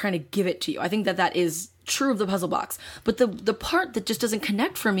is trying to give it to you. I think that is true of the puzzle box. But the part that just doesn't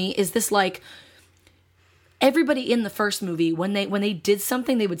connect for me is this, like, everybody in the first movie, when they did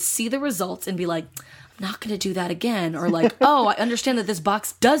something, they would see the results and be like, I'm not going to do that again. Or like, oh, I understand that this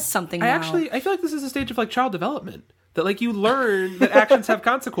box does something now. I feel like this is a stage of like child development. That like you learn that actions have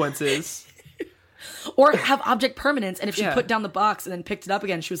consequences. Or have object permanence, and if she put down the box and then picked it up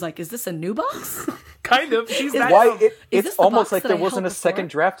again, she was like, is this a new box? Kind of. She's it's almost like there wasn't a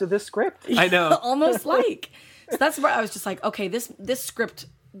second draft of this script. I know. Almost like. So that's where I was just like, okay, this script,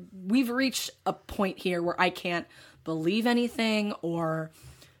 we've reached a point here where I can't believe anything or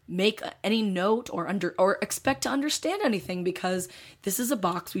make any note or expect to understand anything, because this is a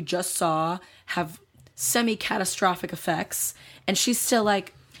box we just saw have semi-catastrophic effects, and she's still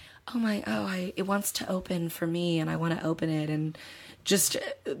like, it wants to open for me and I want to open it, and just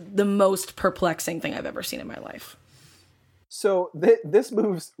the most perplexing thing I've ever seen in my life. So this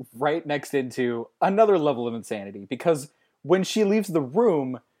moves right next into another level of insanity, because when she leaves the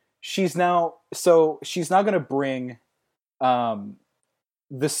room, she's now going to bring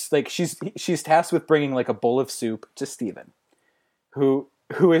this, like, she's tasked with bringing like a bowl of soup to Steven, who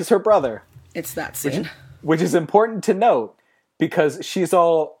is her brother. It's that scene. Which is important to note, because she's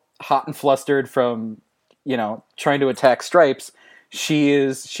all hot and flustered from, trying to attack Stripes. She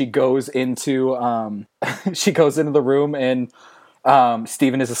goes into the room, and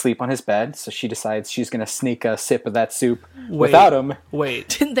Steven is asleep on his bed, so she decides she's going to sneak a sip of that soup without him. Wait.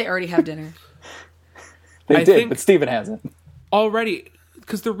 Didn't they already have dinner? They did, but Steven hasn't. Already,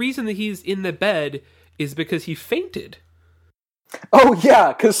 because the reason that he's in the bed is because he fainted. Oh, yeah,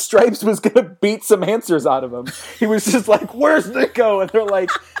 because Stripes was going to beat some answers out of him. He was just like, where's Nico? And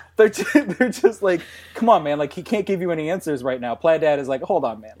they're just like, come on, man. Like, he can't give you any answers right now. Plaid Dad is like, hold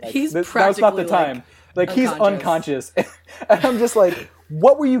on, man. Like, now's not the time. Like he's unconscious. And I'm just like,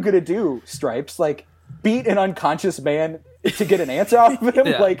 what were you going to do, Stripes? Like, beat an unconscious man to get an answer out of him?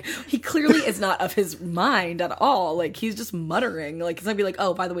 Yeah. Like, he clearly is not of his mind at all. Like, he's just muttering. Like, he's gonna be like,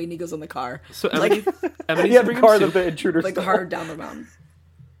 "Oh, by the way, Nico's in the car." So Emily, Emily's the car that the intruder like stole. hard down the mountain.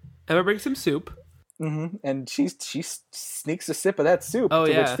 Emma brings some soup. Mm-hmm. And she sneaks a sip of that soup. Oh,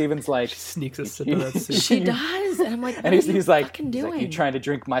 to yeah. which Steven's like, She sneaks a sip of that soup. She does, and I'm like, what and are he's you like, fucking doing? you trying to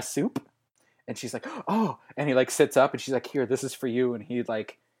drink my soup? And she's like, oh, and he like sits up, and she's like, here, this is for you. And he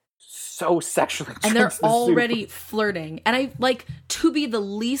like so sexually and they're drinks the already soup. flirting. And I like, to be the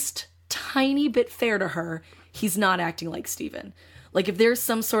least tiny bit fair to her, he's not acting like Steven. Like, if there's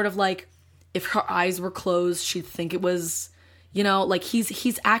some sort of like, if her eyes were closed, she'd think it was, like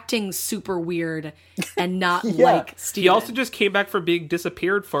he's acting super weird and not Yeah. like Steven. He also just came back from being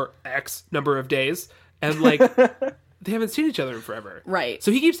disappeared for X number of days, and like they haven't seen each other in forever. Right.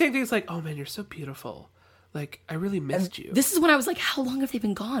 So he keeps saying things like, "Oh man, you're so beautiful. Like, I really missed you." This is when I was like, how long have they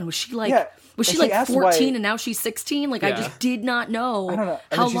been gone? Was she like, Yeah. was she And she like asked 14 why- and now she's 16? Like, I Yeah. just did not know, I don't know.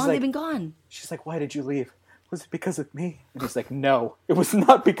 And how then she's long like- they've been gone. She's like, why did you leave? Was it because of me? And he's like, no, it was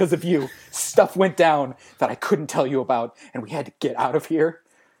not because of you. Stuff went down that I couldn't tell you about, and we had to get out of here.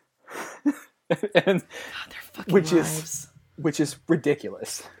 And God, their fucking which lives. is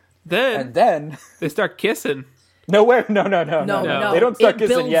ridiculous. Then And then they start kissing. nowhere, no. No, They don't start it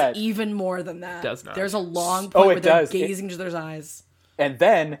kissing builds yet. even more than that. Does not. There's a long point Oh, where it they're does. gazing into their eyes. And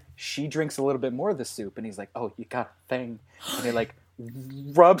then she drinks a little bit more of the soup, and he's like, oh, you got a thing. And he like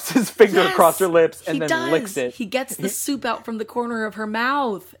rubs his finger Yes, across her lips and he then does. licks it. He gets the soup out from the corner of her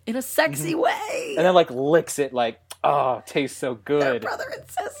mouth in a sexy way. And then like licks it like, oh, it tastes so They're good. brother and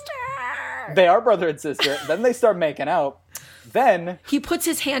sister. They are brother and sister. Then they start making out. Then He puts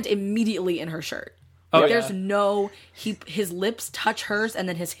his hand immediately in her shirt. Oh, Like, yeah. there's his lips touch hers and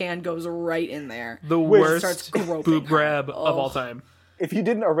then his hand goes right in there. The starts worst groping boob her. grab of Oh. all time. if you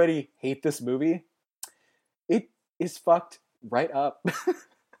didn't already hate this movie, it is fucked right up.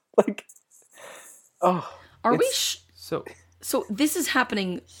 Like, oh. Are we? it's- So this is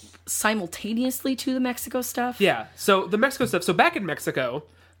happening simultaneously to the Mexico stuff. yeah. So the Mexico stuff. So back in Mexico.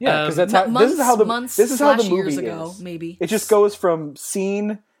 Yeah, because that's Months, how this is how the months this is how the slash movie years ago, is. maybe. It just goes from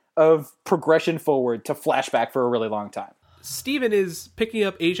scene of progression forward to flashback for a really long time. Steven is picking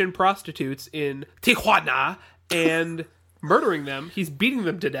up Asian prostitutes in Tijuana and murdering them. He's beating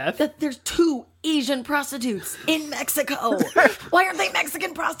them to death. That there's 2 Asian prostitutes in Mexico. Why aren't they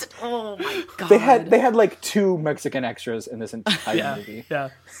Mexican prostitutes? Oh my god. They had like 2 Mexican extras in this entire Yeah. movie. Yeah.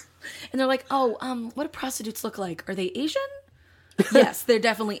 And they're like, what do prostitutes look like? Are they Asian? Yes, they're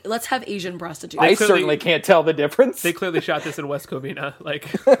definitely. Let's have Asian prostitutes. I clearly- certainly can't tell the difference. They clearly shot this in West Covina. Like,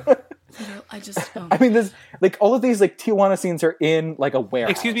 I just. I mean, this like all of these like Tijuana scenes are in like a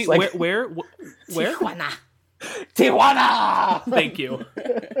warehouse. excuse me, Like, where? Tijuana. Tijuana. Thank you.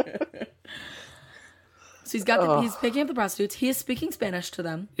 So he's he's picking up the prostitutes. He is speaking Spanish to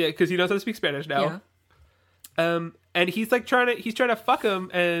them. Yeah, because he knows how to speak Spanish now. Yeah. And he's like trying to fuck him,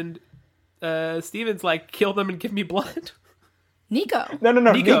 and Steven's like, kill them and give me blood. No. Nico.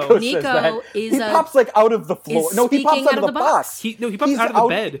 Nico says Nico that. is he pops like out of the floor. is No, he pops speaking out of the box. He pops He's out of the out-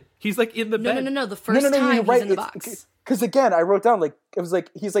 bed. He's like in the bed. No. The first time you're right. he's in the box. Because again, I wrote down like it was like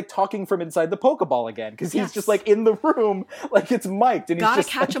he's like talking from inside the Pokeball again because he's Yes. just like in the room like it's mic'd and he's Gotta just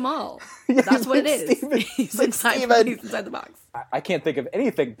catch like, them all. Yeah, That's what it like, is. Steven- He's like, inside. Steven. He's inside the box. I can't think of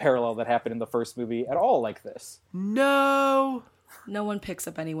anything parallel that happened in the first movie at all like this. No, No one picks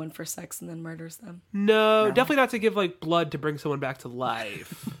up anyone for sex and then murders them. no, definitely not to give like blood to bring someone back to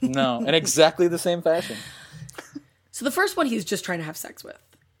life. No, in exactly the same fashion. So the first one he's just trying to have sex with.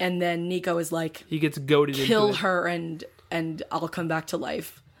 And then Nico is like, he gets goaded kill into her and I'll come back to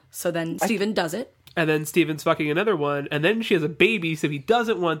life. So then Steven does it. And then Steven's fucking another one, and then she has a baby, so he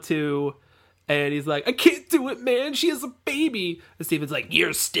doesn't want to. And he's like, I can't do it, man. She has a baby. And Steven's like,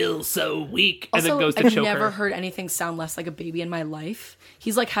 you're still so weak. And Also, then goes to I've choke never her. heard anything sound less like a baby in my life.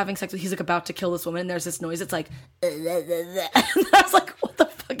 He's like having sex with, he's like about to kill this woman, and there's this noise. It's like, and I was like, what the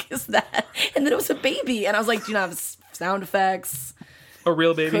fuck is that? And then it was a baby, and I was like, do you not have sound effects? A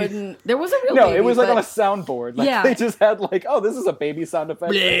real baby? There was a real baby. No, it was like on a soundboard. Like, Yeah. they just had like, oh, this is a baby sound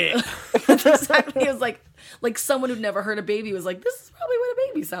effect. Exactly. It was like someone who'd never heard a baby was like, this is probably what a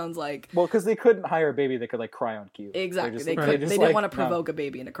baby sounds like. Well, because they couldn't hire a baby that could like cry on cue. Exactly. They just didn't like, want to provoke a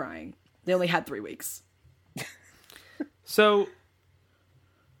baby into crying. They only had 3 weeks. So,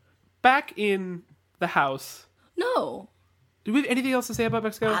 back in the house. No. Do we have anything else to say about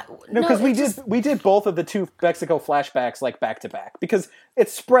Mexico? No, because we did both of the 2 Mexico flashbacks like back to back because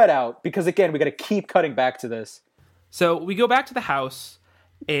it's spread out. Because again, we got to keep cutting back to this. So we go back to the house,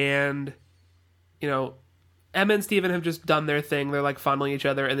 and Emma and Steven have just done their thing. They're like fondling each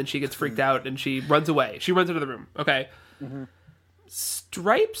other, and then she gets freaked out and she runs away. She runs into the room. Okay. Mm-hmm.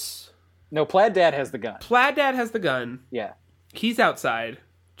 Stripes. No, Plaid Dad has the gun. Plaid Dad has the gun. Yeah. He's outside.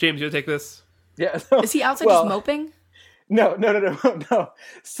 James, you'll take this. Yeah. Is he outside just moping? No.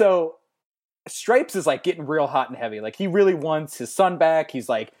 So Stripes is like getting real hot and heavy. Like he really wants his son back. He's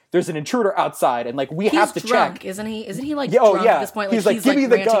like, there's an intruder outside, and like He's have to drunk, check. isn't he? Isn't he like drunk at this point? Like, he's like, give me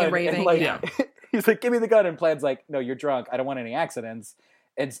the ranting gun. and raving. And like, yeah. He's like, give me the gun. And Plaid's like, no, you're drunk. I don't want any accidents.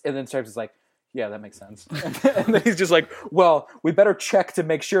 And then Stripes is like, yeah, that makes sense. And then he's just like, well, we better check to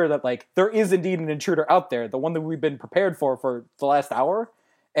make sure that like there is indeed an intruder out there, the one that we've been prepared for the last hour.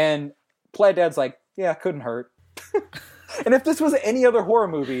 And Plaid Dad's like, yeah, couldn't hurt. And if this was any other horror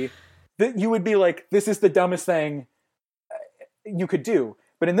movie, that you would be like, this is the dumbest thing you could do.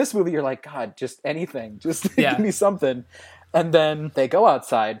 But in this movie, you're like, God, just anything. Just give me something. And then they go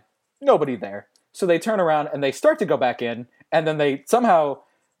outside. Nobody there. So they turn around and they start to go back in. And then they somehow,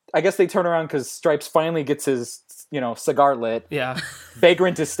 I guess they turn around because Stripes finally gets his, cigar lit. Yeah.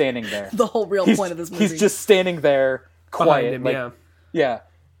 Vagrant is standing there. The whole real point of this movie. He's just standing there, quiet. Behind him, yeah.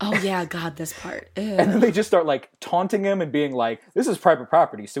 Oh yeah, God, this part. Ew. And then they just start like taunting him and being like, "This is private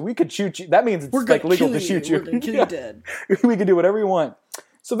property, so we could shoot you. That means it's like legal to shoot you. We're gonna kill you dead. We can do whatever you want."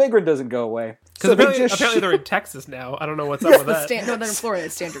 So Vagrant doesn't go away. Because apparently they're in Texas now. I don't know what's up with that. No, they're in Florida.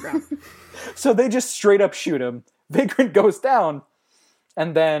 It's stand your ground. So they just straight up shoot him. Vagrant goes down,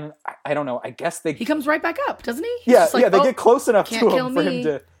 and then I don't know. I guess he comes right back up, doesn't he? He's they get close enough to him for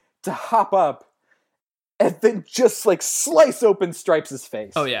him to hop up, and then just like slice open Stripes'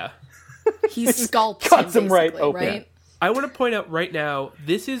 face. Oh yeah. He sculpts cuts him right open. Right? I want to point out right now,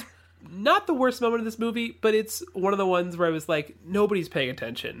 this is not the worst moment of this movie, but it's one of the ones where I was like, nobody's paying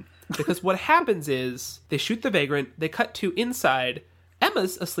attention. Because what happens is, they shoot the Vagrant, they cut to inside,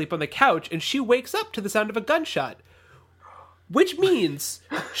 Emma's asleep on the couch, and she wakes up to the sound of a gunshot. Which means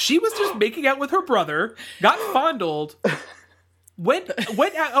she was just making out with her brother, got fondled, went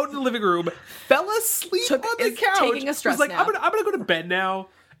out in the living room, fell asleep on the couch, taking a stress was like, nap. I'm gonna go to bed now.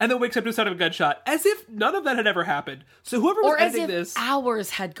 And then wakes up to the sound of a gunshot, as if none of that had ever happened. So whoever was editing this,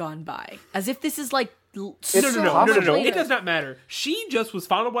 hours had gone by, as if this is like no. later. It does not matter. She just was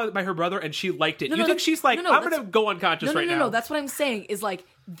fondled by her brother, and she liked it. You think she's like, I'm gonna go unconscious right now? No. That's what I'm saying. Is like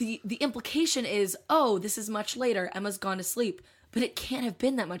the implication is, oh, this is much later. Emma's gone to sleep, but it can't have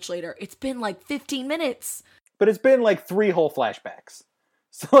been that much later. It's been like 15 minutes. But it's been like 3 whole flashbacks.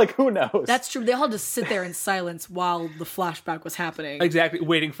 So, like, who knows? That's true. They all just sit there in silence while the flashback was happening. Exactly,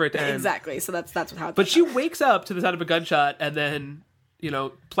 waiting for it to end. Exactly. So that's what happened. But she wakes up to the sound of a gunshot, and then,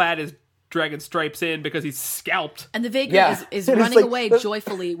 Plaid is dragging Stripes in because he's scalped. And the Vagrant is running away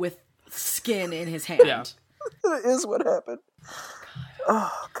joyfully with skin in his hand. Yeah. That is what happened.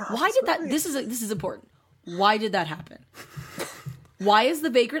 Oh, God. Why did that... This is important. Why did that happen? Why is the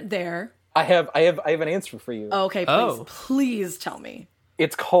Vagrant there? I have an answer for you. Oh, okay, please tell me.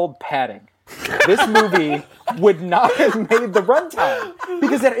 It's called padding. This movie would not have made the runtime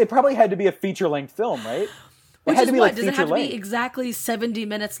because it probably had to be a feature-length film, right? Which is what? Does it have to be exactly 70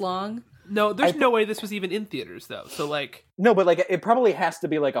 minutes long? No, there's no way this was even in theaters, though. So, like... No, but, like, it probably has to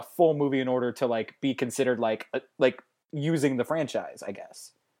be, like, a full movie in order to, like, be considered, like using the franchise, I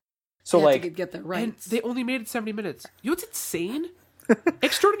guess. So, like... to get the rights. And they only made it 70 minutes. You know what's insane?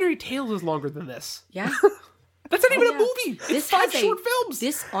 Extraordinary Tales is longer than this. Yeah. That's not even a movie. It's 5 short films.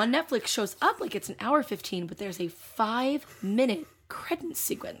 This on Netflix shows up like it's an hour 15, but there's a 5-minute credit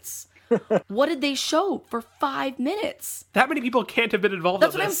sequence what did they show for 5 minutes? That many people can't have been involved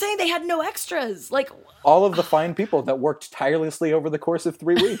That's in what this. I'm saying. They had no extras. Like, all of the fine people that worked tirelessly over the course of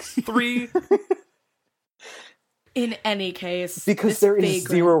 3 weeks. In any case, because there is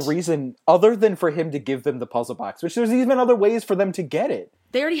zero reason other than for him to give them the puzzle box, which there's even other ways for them to get it.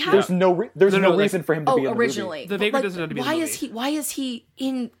 They already have. There's no reason for him to be in the originally. movie. The vagrant doesn't have to be in the movie. Why is he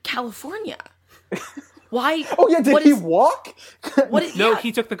in California? Why? Oh yeah, did he walk? No,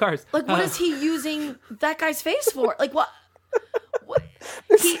 he took the cars. Like, what is he using that guy's face for? Like, what?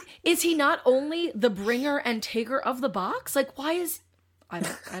 Is he not only the bringer and taker of the box? Like, why is... I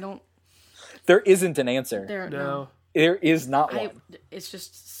don't... There isn't an answer. No. There is not one. It's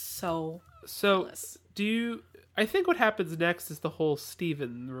just so... I think what happens next is the whole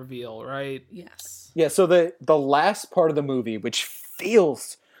Steven reveal, right? Yes. Yeah, so the last part of the movie, which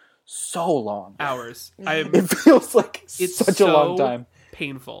feels so long. Hours. It feels like it's such a long time.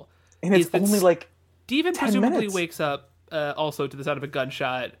 Painful. And it's only like Steven 10 presumably minutes. wakes up also to the sound of a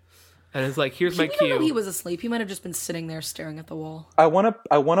gunshot and is like, here's my cue. We don't know he was asleep. He might have just been sitting there staring at the wall. I want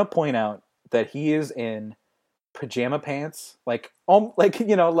to point out that he is in pajama pants, like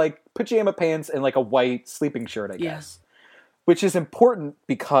pajama pants and like a white sleeping shirt, I guess. Which is important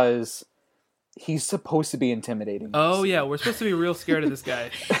because he's supposed to be intimidating. Oh yeah, we're supposed to be real scared of this guy.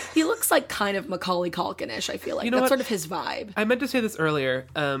 He looks like kind of Macaulay Culkin-ish, I feel like. That's sort of his vibe. I meant to say this earlier,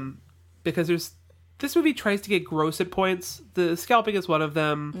 because this movie tries to get gross at points. The scalping is one of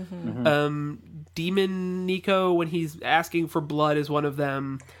them. Mm-hmm. Demon Nico, when he's asking for blood, is one of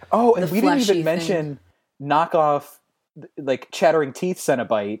them. Oh, and we didn't even mention knockoff, like Chattering Teeth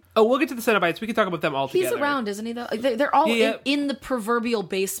Cenobite. Oh, we'll get to the Cenobites. We can talk about them all together. He's around, isn't he, though? Like, they're all in the proverbial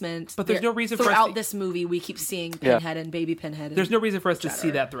basement. But there's no reason for us throughout this movie, we keep seeing Pinhead and Baby Pinhead. There's no reason for us to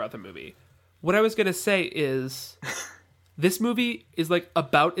see that throughout the movie. What I was going to say is... this movie is like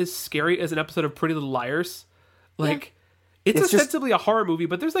about as scary as an episode of Pretty Little Liars. Like, it's ostensibly a horror movie,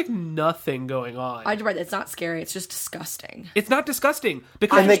 but there's like nothing going on. I'd write it's not scary. It's just disgusting. It's not disgusting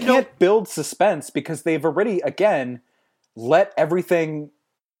because they can't build suspense because they've already again let everything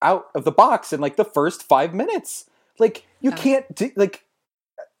out of the box in like the first 5 minutes. Like you can't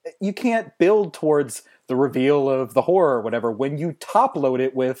build towards the reveal of the horror or whatever when you top load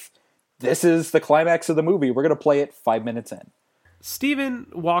it with. This is the climax of the movie. We're going to play it 5 minutes in. Steven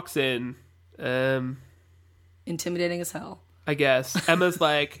walks in. Intimidating as hell. I guess. Emma's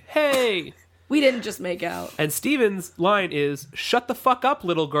like, hey. We didn't just make out. And Steven's line is, shut the fuck up,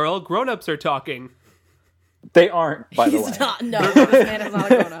 little girl. Grown-ups are talking. They aren't, by the way. He's not. No, this man is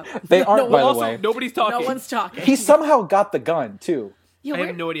not a grown-up. They aren't, by the way. Nobody's talking. No one's talking. He somehow got the gun, too. Yeah, I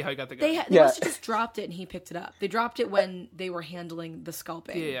have no idea how he got the gun. They must have just dropped it and he picked it up. They dropped it when they were handling the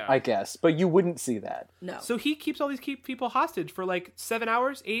scalping. Yeah. I guess, but you wouldn't see that. No. So he keeps all these people hostage for like 7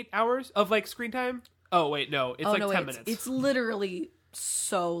 hours, 8 hours of like screen time? Oh, wait, no. It's 10 minutes. It's literally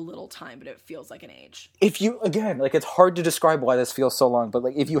so little time, but it feels like an age. If you, again, like it's hard to describe why this feels so long, but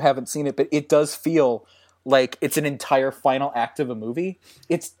like if you haven't seen it, but it does feel like it's an entire final act of a movie.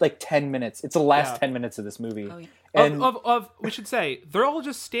 It's like 10 minutes. It's the last 10 minutes of this movie. Oh, yeah. And we should say, they're all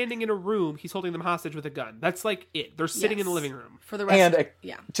just standing in a room. He's holding them hostage with a gun. That's like it. They're sitting in the living room. For the rest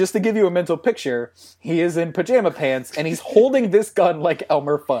just to give you a mental picture, he is in pajama pants and he's holding this gun like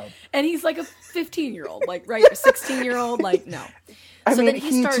Elmer Fudd. And he's like a 15-year-old, like, right? A 16-year-old, like, no. Then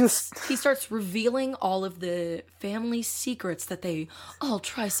he starts revealing all of the family secrets that they all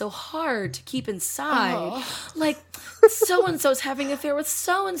try so hard to keep inside. Oh. Like, so-and-so's having an affair with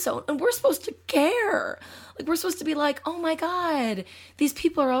so-and-so, and we're supposed to care. Like, we're supposed to be like, oh my god, these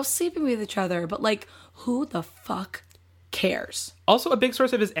people are all sleeping with each other. But, like, who the fuck cares? Also, a big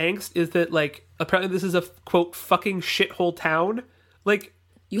source of his angst is that, like, apparently this is a, quote, fucking shithole town. Like...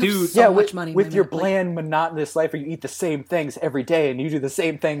 You have so much money with your bland, monotonous life where you eat the same things every day and you do the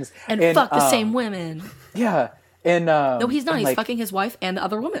same things. And fuck the same women. Yeah. And no, he's not. He's fucking his wife and the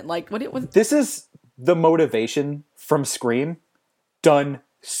other woman. Like, what? This is the motivation from Scream done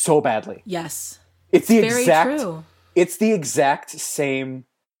so badly. Yes. It's the exact same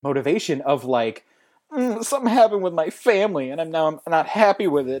motivation of like, something happened with my family and I'm not happy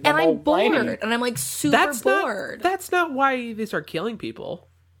with it. And I'm bored. And I'm like super bored. That's not why they start killing people.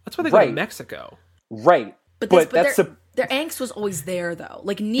 That's why they go to Mexico. Right. But their angst was always there, though.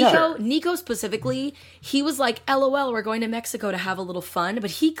 Like, Nico specifically, he was like, LOL, we're going to Mexico to have a little fun. But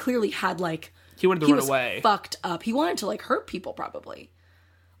he clearly had, like... He wanted to run away. Fucked up. He wanted to, like, hurt people, probably.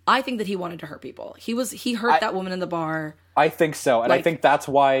 I think that he wanted to hurt people. He hurt that woman in the bar. I think so. And I think that's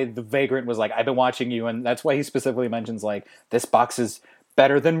why the Vagrant was like, I've been watching you. And that's why he specifically mentions, like, this box is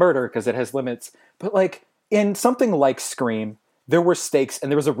better than murder because it has limits. But, like, in something like Scream... there were stakes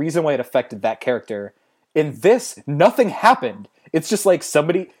and there was a reason why it affected that character. In this, nothing happened. It's just like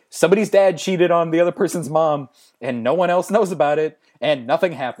somebody's dad cheated on the other person's mom and no one else knows about it and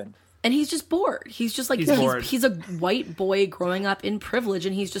nothing happened. And he's just bored. He's just like, he's a white boy growing up in privilege,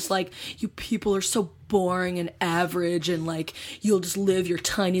 and he's just like, you people are so boring and average, and like, you'll just live your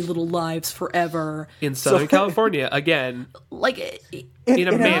tiny little lives forever. In Southern California, again. Like, in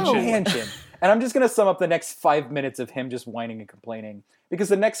a mansion. And I'm just going to sum up the next 5 minutes of him just whining and complaining, because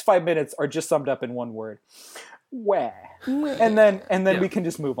the next 5 minutes are just summed up in one word. Wah. And then we can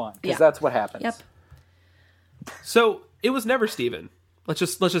just move on, because that's what happens. Yep. So, it was never Steven. Let's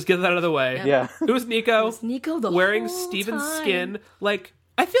just get that out of the way. Yeah. It was Nico. It was Nico the wearing whole Steven's time. skin. Like,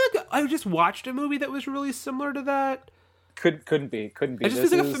 I feel like I just watched a movie that was really similar to that. Couldn't be. It just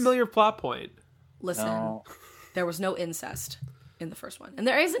feels like a familiar plot point. Listen, there was no incest in the first one. And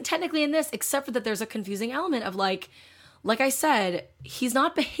there isn't technically in this, except for that there's a confusing element of like I said, he's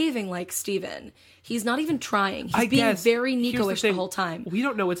not behaving like Steven. He's not even trying. He's being very Nico-ish the whole time. We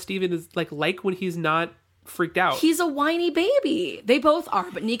don't know what Steven is like when he's not freaked out. He's a whiny baby. They both are,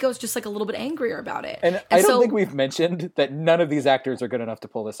 but Nico's just like a little bit angrier about it. And I don't think we've mentioned that none of these actors are good enough to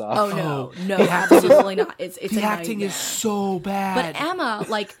pull this off. Oh no, absolutely not. It's the acting is so bad. But Emma,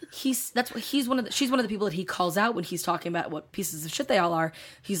 like she's one of the people that he calls out when he's talking about what pieces of shit they all are.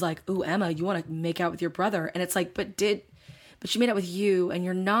 He's like, "Ooh, Emma, you want to make out with your brother?" And it's like, but she made out with you, and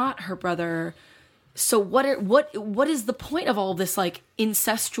you're not her brother. So what is the point of all of this like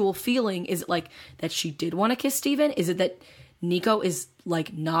incestual feeling? Is it like that she did want to kiss Steven? Is it that Nico is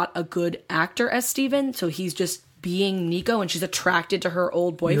like not a good actor as Steven, so he's just being Nico and she's attracted to her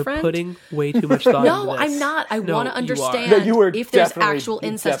old boyfriend? You're putting way too much thought into this. I'm not. I want to understand if there's actual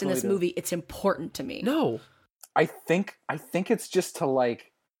incest in this movie. It's important to me. No. I think it's just to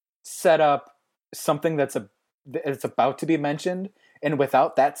like set up something that's about to be mentioned, and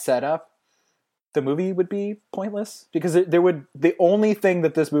without that setup, the movie would be pointless, because the only thing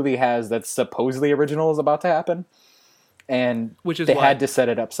that this movie has that's supposedly original is about to happen, and they had to set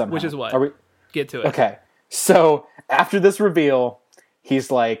it up somehow. Which is what? Get to it. Okay, so after this reveal, he's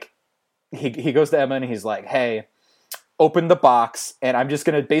like, he goes to Emma and he's like, "Hey, open the box, and I'm just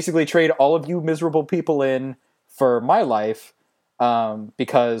gonna basically trade all of you miserable people in for my life,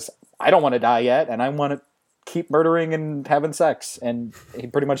 because I don't want to die yet, and I want to keep murdering and having sex." And he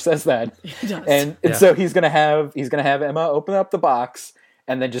pretty much says that. He does. And so he's gonna have Emma open up the box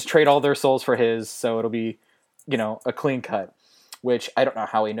and then just trade all their souls for his, so it'll be, a clean cut. Which I don't know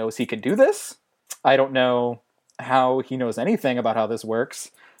how he knows he can do this. I don't know how he knows anything about how this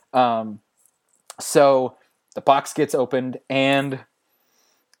works. So the box gets opened and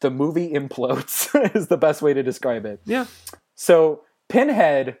the movie implodes is the best way to describe it. Yeah. So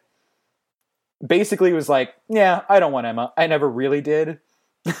Pinhead basically was like, yeah, I don't want Emma. I never really did.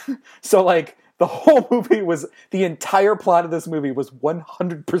 So like the whole movie the entire plot of this movie was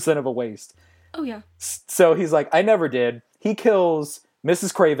 100% of a waste. Oh yeah. So he's like, I never did. He kills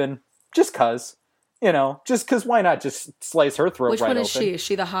Mrs. Craven just cause, why not just slice her throat Which right open? Which one is she? Is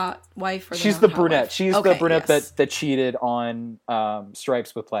she the hot wife? Or She's the brunette. Wife? She's the brunette that cheated on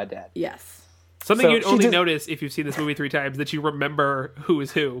Stripes with Plaid Dad. Yes. Something you'd only notice if you've seen this movie 3 times, that you remember who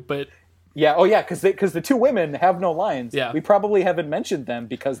is who, but... Yeah, oh yeah, because the two women have no lines. Yeah. We probably haven't mentioned them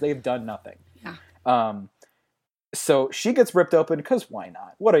because they've done nothing. Yeah. So she gets ripped open because why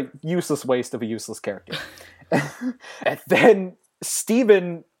not? What a useless waste of a useless character. And then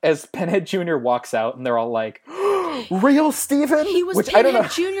Steven, as Pinhead Jr., walks out and they're all like, real Steven? He was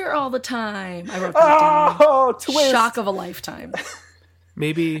Pinhead Jr. all the time. I wrote that down. Oh, twist. Shock of a lifetime.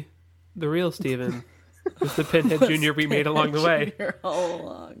 Maybe the real Steven is the Pinhead Jr. we made along the way. All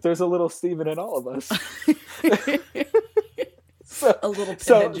along. There's a little Steven in all of us. A little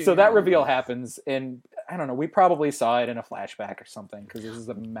Pinhead Jr. So that reveal happens, and I don't know, we probably saw it in a flashback or something, because this is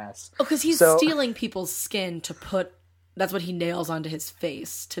a mess. Oh, because he's stealing people's skin to put... That's what he nails onto his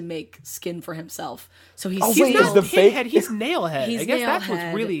face to make skin for himself. So he's not Pinhead, he's Nailhead. I guess that's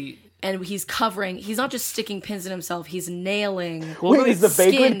what's really... And he's covering... He's not just sticking pins in himself, he's nailing... Wait, is the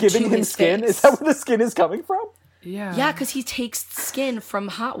vagrant giving him skin? Is that where the skin is coming from? Yeah. Yeah, because he takes skin from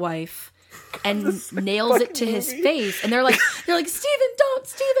Hot Wife and nails it to his face, and they're like, Steven, don't,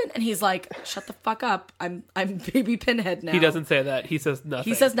 Steven, and he's like, shut the fuck up, I'm baby Pinhead now. He doesn't say that. He says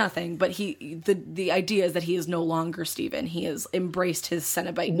nothing. He says nothing, but the idea is that he is no longer Steven. He has embraced his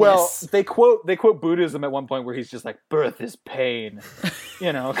Cenobite-ness. Well, they quote Buddhism at one point where he's just like, birth is pain,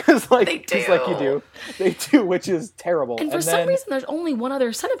 because like you do, they do, which is terrible. And for some reason, there's only one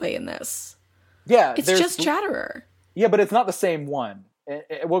other Cenobite in this. Yeah, it's just Chatterer. Yeah, but it's not the same one.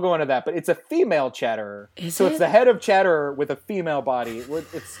 we'll go into that, but it's a female Chatterer. Is so it? It's the head of Chatterer with a female body.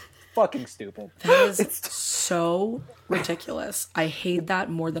 It's fucking stupid. That is so ridiculous. I hate that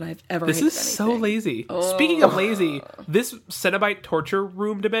more than I've ever hated anything. This is so lazy. Speaking of lazy, this Cenobite torture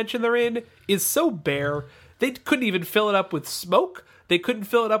room dimension they're in is so bare. They couldn't even fill it up with smoke. They couldn't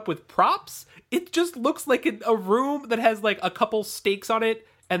fill it up with props. It just looks like a room that has like a couple stakes on it,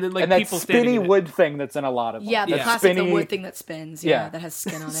 and then like and that people standing spinny in wood thing that's in a lot of them. Yeah, the classic the wood thing that spins. Yeah, that has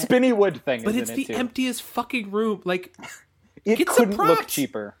skin on it. Spinny wood thing. But is it's in the it too. emptiest fucking room. Like it get couldn't some look props.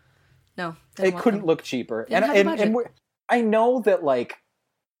 cheaper. No, It couldn't look cheaper. They didn't have the And I know that like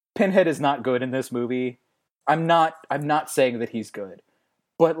Pinhead is not good in this movie. I'm not saying that he's good.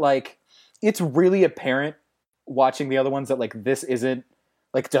 But like it's really apparent watching the other ones that like this isn't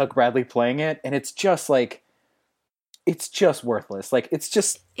like Doug Bradley playing it, and it's just like it's just worthless. Like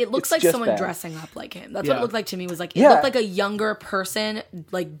it looks like someone bad. dressing up like him. That's what it looked like to me. Was like it Yeah. looked like a younger person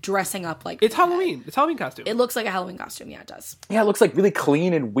like dressing up like it's Pinhead. Halloween. It's Halloween costume. It looks like a Halloween costume. Yeah, it does. Yeah, it looks like really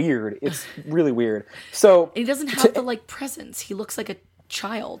clean and weird. It's really weird. So And he doesn't have the like presence. He looks like a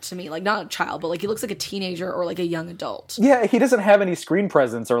child to me. Like not a child, but like he looks like a teenager or like a young adult. yeah, he doesn't have any screen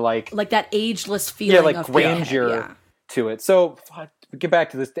presence or like Like that ageless feeling like of grandeur Pinhead. to it. So get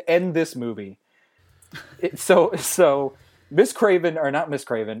back to this to end this movie. So Miss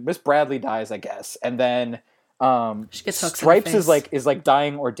Bradley dies, I guess, and then She gets hooks in Stripes the face. is like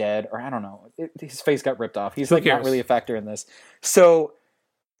dying or dead, or I don't know. His face got ripped off. He's like not cares? really a factor in this. So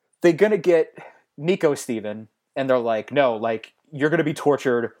they're gonna get Nico Steven, and they're like, no, like you're gonna be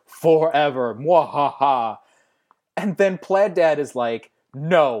tortured forever. Mwahaha. And then Plaid Dad is like,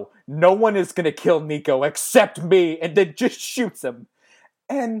 no one is gonna kill Nico except me, and then just shoots him.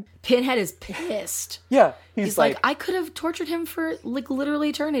 And Pinhead is pissed. yeah, He's like, I could have tortured him for like literally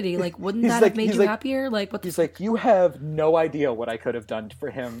eternity. Like, wouldn't He's that like- have made he's you like- happier? Like, what the he's like, you have no idea what I could have done for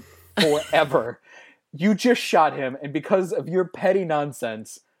him forever. You just shot him, and because of your petty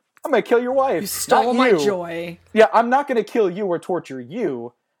nonsense, I'm gonna kill your wife. You stole not my you. joy. Yeah, I'm not gonna kill you or torture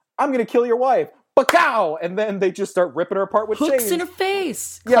you. I'm gonna kill your wife. Bacow! And then they just start ripping her apart with Hooks chains. in her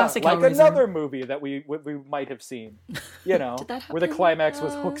face. Yeah, Classic like Hellraiser. another movie that we might have seen. You know, Did that where the happen? climax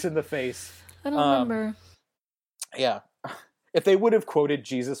was hooks in the face. I don't remember. Yeah. If they would have quoted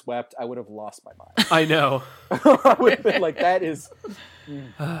Jesus wept, I would have lost my mind. I know. I would have been like, that is...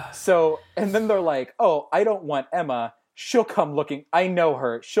 So, and then they're like, oh, I don't want Emma. She'll come looking... I know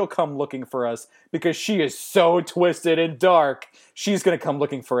her. She'll come looking for us because she is so twisted and dark. She's going to come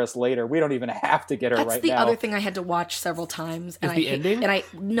looking for us later. We don't even have to get her That's right the now. other thing I had to watch several times. And the ending? And I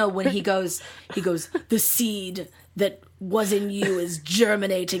know when he goes, the seed that was in you is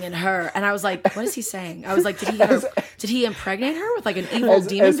germinating in her. And I was like, what is he saying? I was like, did he impregnate her with like an evil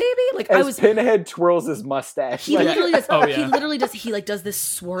demon baby? Like I was. Pinhead twirls his mustache. He like, literally does. Oh, yeah. He literally does. He like does this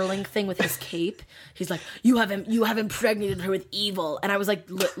swirling thing with his cape. He's like, you have impregnated her with evil. And I was like,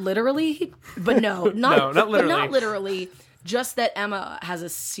 literally, but no, not not literally. But not literally. Just that Emma has a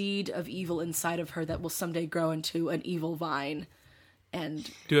seed of evil inside of her that will someday grow into an evil vine. And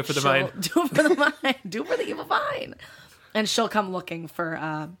Do it for the she'll- vine. Do it for the vine. Do it for the evil vine. And she'll come looking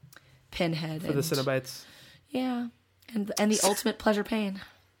for Pinhead. For the Cenobites. Yeah. And the ultimate pleasure pain.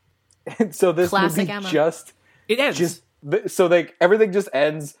 so this Classic movie Emma. It ends. so like everything just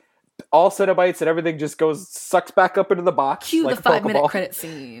ends. All Cenobites and everything just goes sucks back up into the box. Cue like the 5-minute Pokeball. credit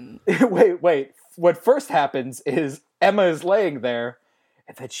scene. wait. What first happens is Emma is laying there,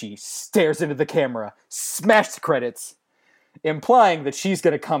 and then she stares into the camera, smashed credits, implying that she's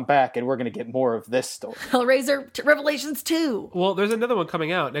going to come back, and we're going to get more of this story. Hellraiser Revelations 2. Well, there's another one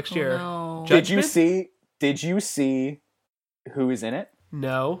coming out next year. no. Did you Judgment? see who is in it?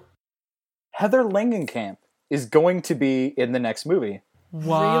 No. Heather Langenkamp is going to be in the next movie.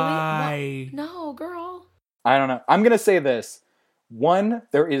 Why? Really? No, girl. I don't know. I'm going to say this. 1,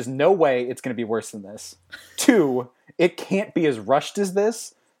 there is no way it's going to be worse than this. 2, it can't be as rushed as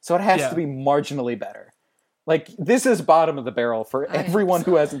this, so it has Yeah. to be marginally better. Like, this is bottom of the barrel for I hope everyone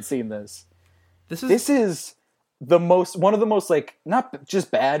so. who hasn't seen this. This is This is one of the most, like, not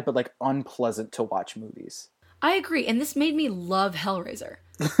just bad, but, like, unpleasant to watch movies. I agree, and this made me love Hellraiser.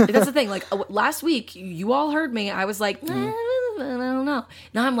 Like, that's the thing. Like last week, you all heard me. I was like, I don't know.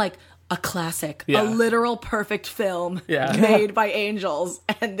 Now I'm like, a classic, Yeah. a literal perfect film Yeah. made by angels,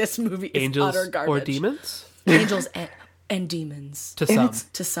 and this movie is angels utter garbage. or demons Angels and demons to And some. it's-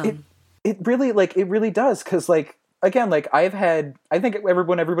 to some. It really does, because, like, again, like, I think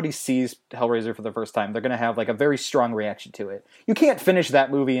everybody sees Hellraiser for the first time, they're going to have, like, a very strong reaction to it. You can't finish that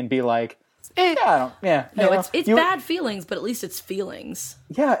movie and be like, It's bad feelings, but at least it's feelings.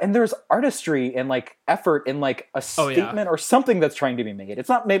 Yeah, and there's artistry and like effort in like a statement or something that's trying to be made. It's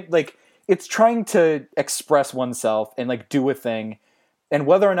not maybe like it's trying to express oneself and like do a thing, and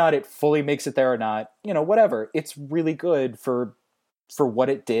whether or not it fully makes it there or not, whatever. It's really good for what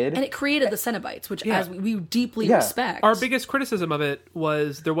it did, and it created the Cenobites, which as we deeply respect. Our biggest criticism of it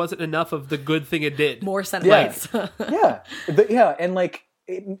was there wasn't enough of the good thing it did. More Cenobites. And like.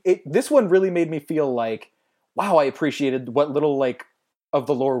 This one really made me feel like, wow, I appreciated what little like of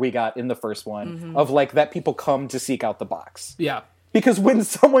the lore we got in the first one of like that people come to seek out the box. Yeah. Because when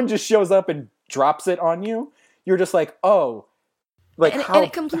someone just shows up and drops it on you, you're just like, oh, like and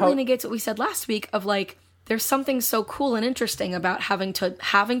it completely negates what we said last week of like, there's something so cool and interesting about having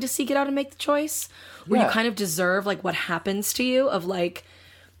to seek it out and make the choice where you kind of deserve like what happens to you of like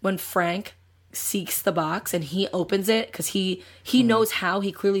when Frank seeks the box and he opens it because he knows how.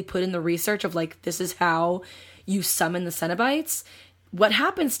 He clearly put in the research of like, this is how you summon the Cenobites. What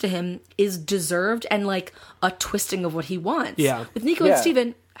happens to him is deserved and like a twisting of what he wants. Yeah. With Nico and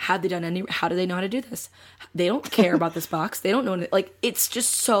Steven, how do they know how to do this? They don't care about this box. They don't know like it's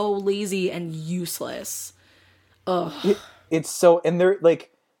just so lazy and useless. Ugh. It's so, and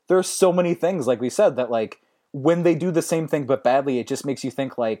there's so many things like we said that like when they do the same thing but badly, it just makes you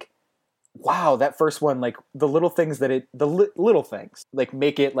think like, wow, that first one, like the little things little things like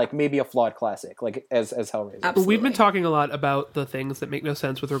make it like maybe a flawed classic, like as Hellraiser. Absolutely. We've been talking a lot about the things that make no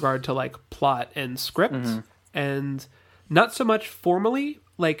sense with regard to like plot and script, and not so much formally.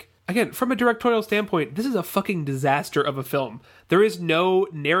 Like again, from a directorial standpoint, this is a fucking disaster of a film. There is no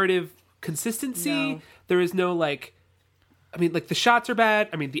narrative consistency. No. There is no like. I mean, like the shots are bad.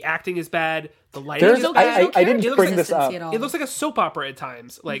 I mean, the acting is bad. The lighting is bad. I didn't bring this up. It looks like a soap opera at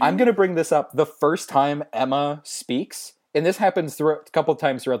times. Like I'm going to bring this up. The first time Emma speaks, and this happens a couple of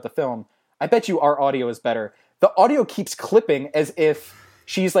times throughout the film, I bet you our audio is better. The audio keeps clipping as if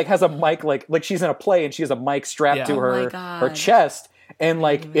she's like has a mic, like she's in a play and she has a mic strapped to her chest, and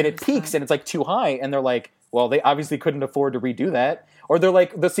like and it peaks and it's like too high, and they're like, well, they obviously couldn't afford to redo that. Or they're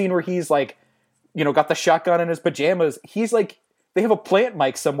like the scene where he's like, got the shotgun in his pajamas. He's like, they have a plant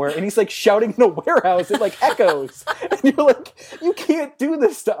mic somewhere, and he's like shouting in a warehouse. It like echoes, and you're like, you can't do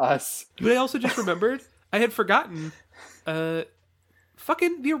this to us. But I also just remembered, I had forgotten.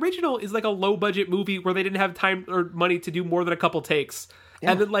 Fucking the original is like a low budget movie where they didn't have time or money to do more than a couple takes.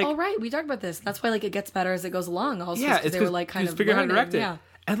 Yeah. And then like, all right, we talked about this. That's why like it gets better as it goes along. Also, yeah, it's they were like kind of figuring out how to direct it. Yeah.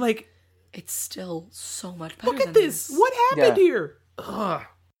 And like, it's still so much better. Look at this. What happened here? Ugh.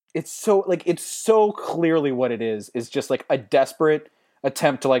 It's so clearly what it is just like a desperate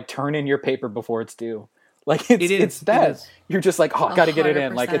attempt to like turn in your paper before it's due. Like it's bad. You're just like, oh, got to get it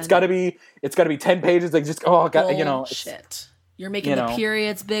in. Like it's got to be 10 pages. Like just shit. You're making the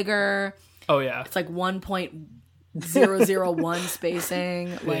periods bigger. Oh yeah. It's like 1.001 spacing.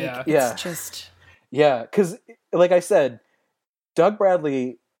 Like it's just because like I said, Doug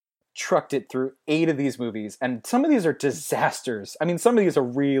Bradley trucked it through 8 of these movies, and some of these are disasters. I mean, some of these are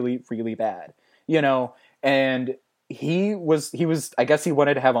really, really bad, and he was, I guess he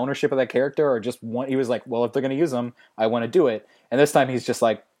wanted to have ownership of that character, or he was like, well, if they're going to use them, I want to do it. And this time he's just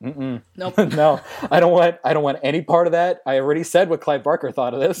like, nope. No, I don't want any part of that. I already said what Clive Barker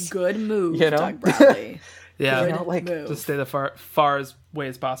thought of this. Good move, Doug Bradley. Yeah. Just stay the far as way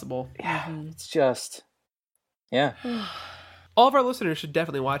as possible. Yeah. It's just, yeah. All of our listeners should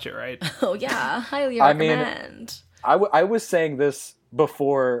definitely watch it, right? Oh yeah, highly recommend. I was saying this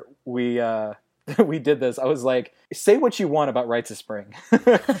before we we did this. I was like, say what you want about Rites of Spring,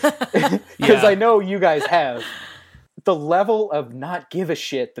 because I know you guys have. The level of not give a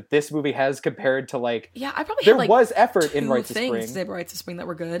shit that this movie has compared to like, I probably there had, like, was effort in Rites of Spring. Rites of Spring that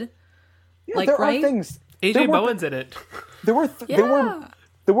were good. Yeah, like, there are things. AJ Bowen's in it. There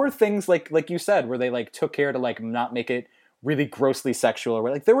were things like you said where they like took care to like not make it really grossly sexual, or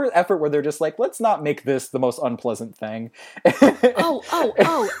like there were effort where they're just like, let's not make this the most unpleasant thing. And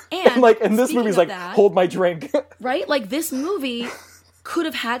this movie's like, hold my drink. Right? Like this movie could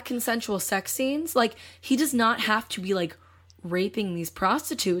have had consensual sex scenes. Like he does not have to be like raping these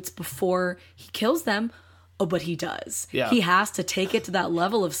prostitutes before he kills them. Oh, but he does. Yeah. He has to take it to that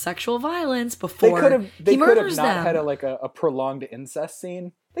level of sexual violence before he murders them. They could have not had a prolonged incest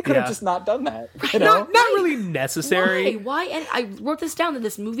scene. They could have just not done that. Right. Not really necessary. Why? And I wrote this down that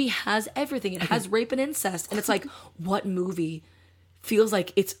this movie has everything. It has rape and incest. And it's like, what movie feels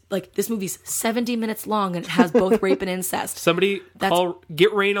like it's like this movie's 70 minutes long and it has both rape and incest? Somebody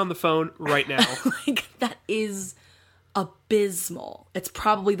get Rain on the phone right now. Like, that is abysmal. It's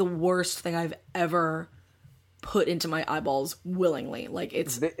probably the worst thing I've ever put into my eyeballs willingly. Like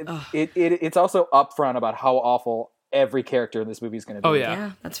it's also upfront about how awful every character in this movie is going to be. Oh yeah.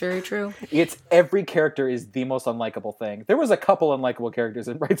 Yeah, that's very true. It's every character is the most unlikable thing. There was a couple unlikable characters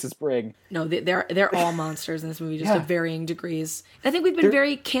in Rites of Spring. No, they're all monsters in this movie, just at varying degrees. And I think we've been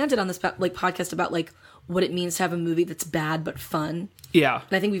very candid on this podcast about like what it means to have a movie that's bad but fun. Yeah.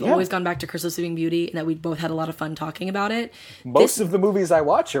 And I think we've always gone back to Curse of Sleeping Beauty, and that we both had a lot of fun talking about it. Most of the movies I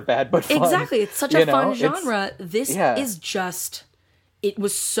watch are bad but fun. Exactly. It's such a fun genre. This is just, it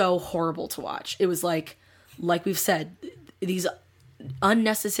was so horrible to watch. It was like we've said, these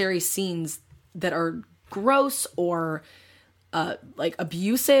unnecessary scenes that are gross or like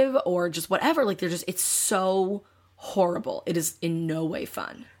abusive or just whatever. Like it's so horrible. It is in no way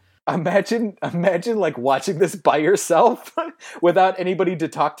fun. Imagine like watching this by yourself without anybody to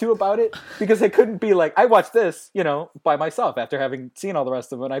talk to about it, because I couldn't be like, I watched this, by myself after having seen all the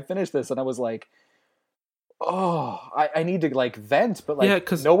rest of it. And I finished this and I was like, oh, I need to like vent, but like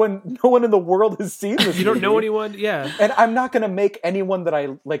because no one in the world has seen this. You don't know anyone, yeah. And I'm not gonna make anyone that I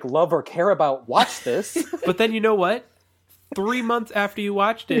like love or care about watch this. But then you know what? 3 months after you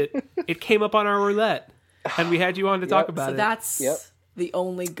watched it, it came up on our roulette, and we had you on to talk about it. So that's the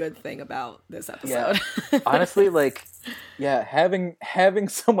only good thing about this episode. Yeah. Honestly, like, having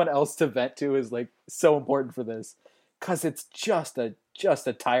someone else to vent to is like so important for this, because it's just a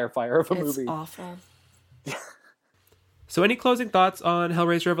tire fire of a movie. It's awful. So any closing thoughts on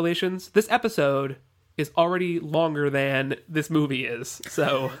Hellraiser Revelations? This episode is already longer than this movie is,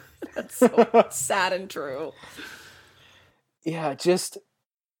 so... That's so sad and true. Yeah, just...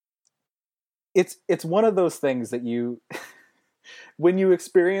 It's one of those things that you... when you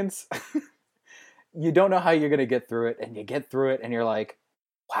experience, you don't know how you're going to get through it, and you get through it, and you're like,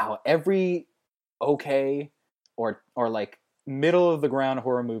 wow, every okay or like middle-of-the-ground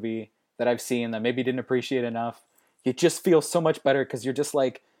horror movie that I've seen that maybe didn't appreciate enough, you just feel so much better because you're just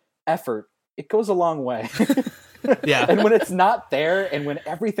like, effort, it goes a long way. Yeah. And when it's not there, and when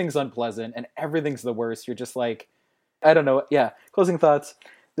everything's unpleasant and everything's the worst, you're just like, I don't know. Yeah. Closing thoughts.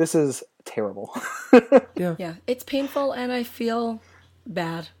 This is terrible. Yeah. It's painful and I feel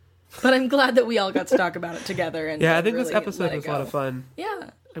bad, but I'm glad that we all got to talk about it together. And I think really this episode was a lot of fun.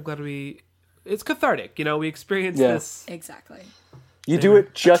 Yeah. I'm glad it's cathartic. We experienced this. Exactly. You do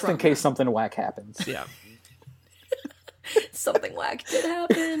it just in case something whack happens. Yeah. Something whack did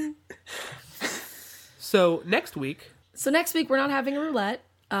happen. So next week we're not having a roulette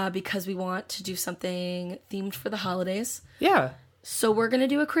because we want to do something themed for the holidays. Yeah. So we're going to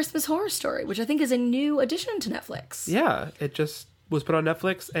do a Christmas Horror Story, which I think is a new addition to Netflix. Yeah. It just was put on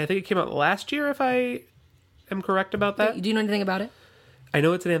Netflix, and I think it came out last year, if I am correct about that. Do you know anything about it? I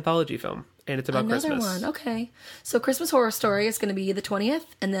know it's an anthology film, and it's about Another Christmas. one, okay. So Christmas Horror Story is going to be the 20th,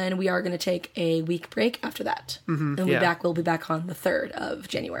 and then we are going to take a week break after that. Mm-hmm, and we'll be back on the 3rd of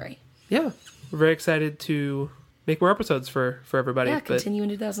January. Yeah. We're very excited to make more episodes for everybody. Yeah, continue in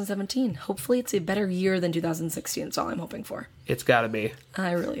 2017. Hopefully it's a better year than 2016. That's all I'm hoping for. It's gotta be.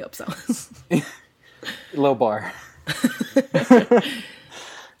 I really hope so. Low bar.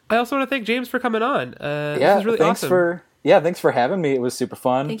 I also want to thank James for coming on. This is really awesome. Thanks for having me. It was super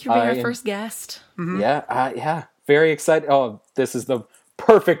fun. Thank you for being our first guest. Mm-hmm. Yeah. Very excited. Oh, this is the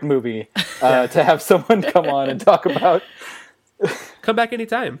perfect movie to have someone come on and talk about. Come back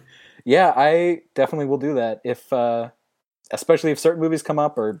anytime. Yeah, I definitely will do that. Especially if certain movies come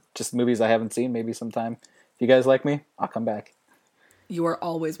up, or just movies I haven't seen, maybe sometime. If you guys like me, I'll come back. You are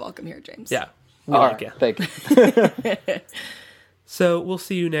always welcome here, James. Yeah. We like you. Thank you. So we'll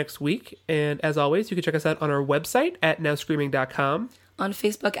see you next week. And as always, you can check us out on our website at nowscreaming.com. On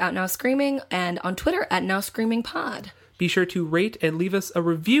Facebook at Now Screaming, and on Twitter at Now Screaming Pod. Be sure to rate and leave us a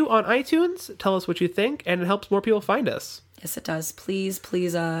review on iTunes. Tell us what you think, and it helps more people find us. Yes, it does. Please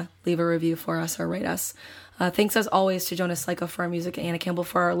leave a review for us or rate us. Thanks as always to Jonas Psycho for our music and Anna Campbell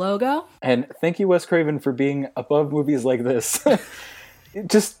for our logo. And thank you, Wes Craven, for being above movies like this.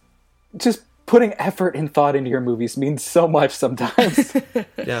 just putting effort and thought into your movies means so much sometimes.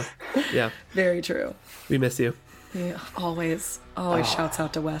 Yeah. Very true. We miss you. Yeah, always shouts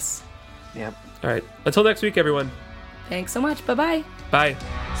out to Wes. Yep. All right. Until next week, everyone. Thanks so much. Bye-bye. Bye.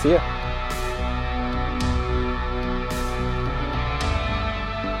 See ya.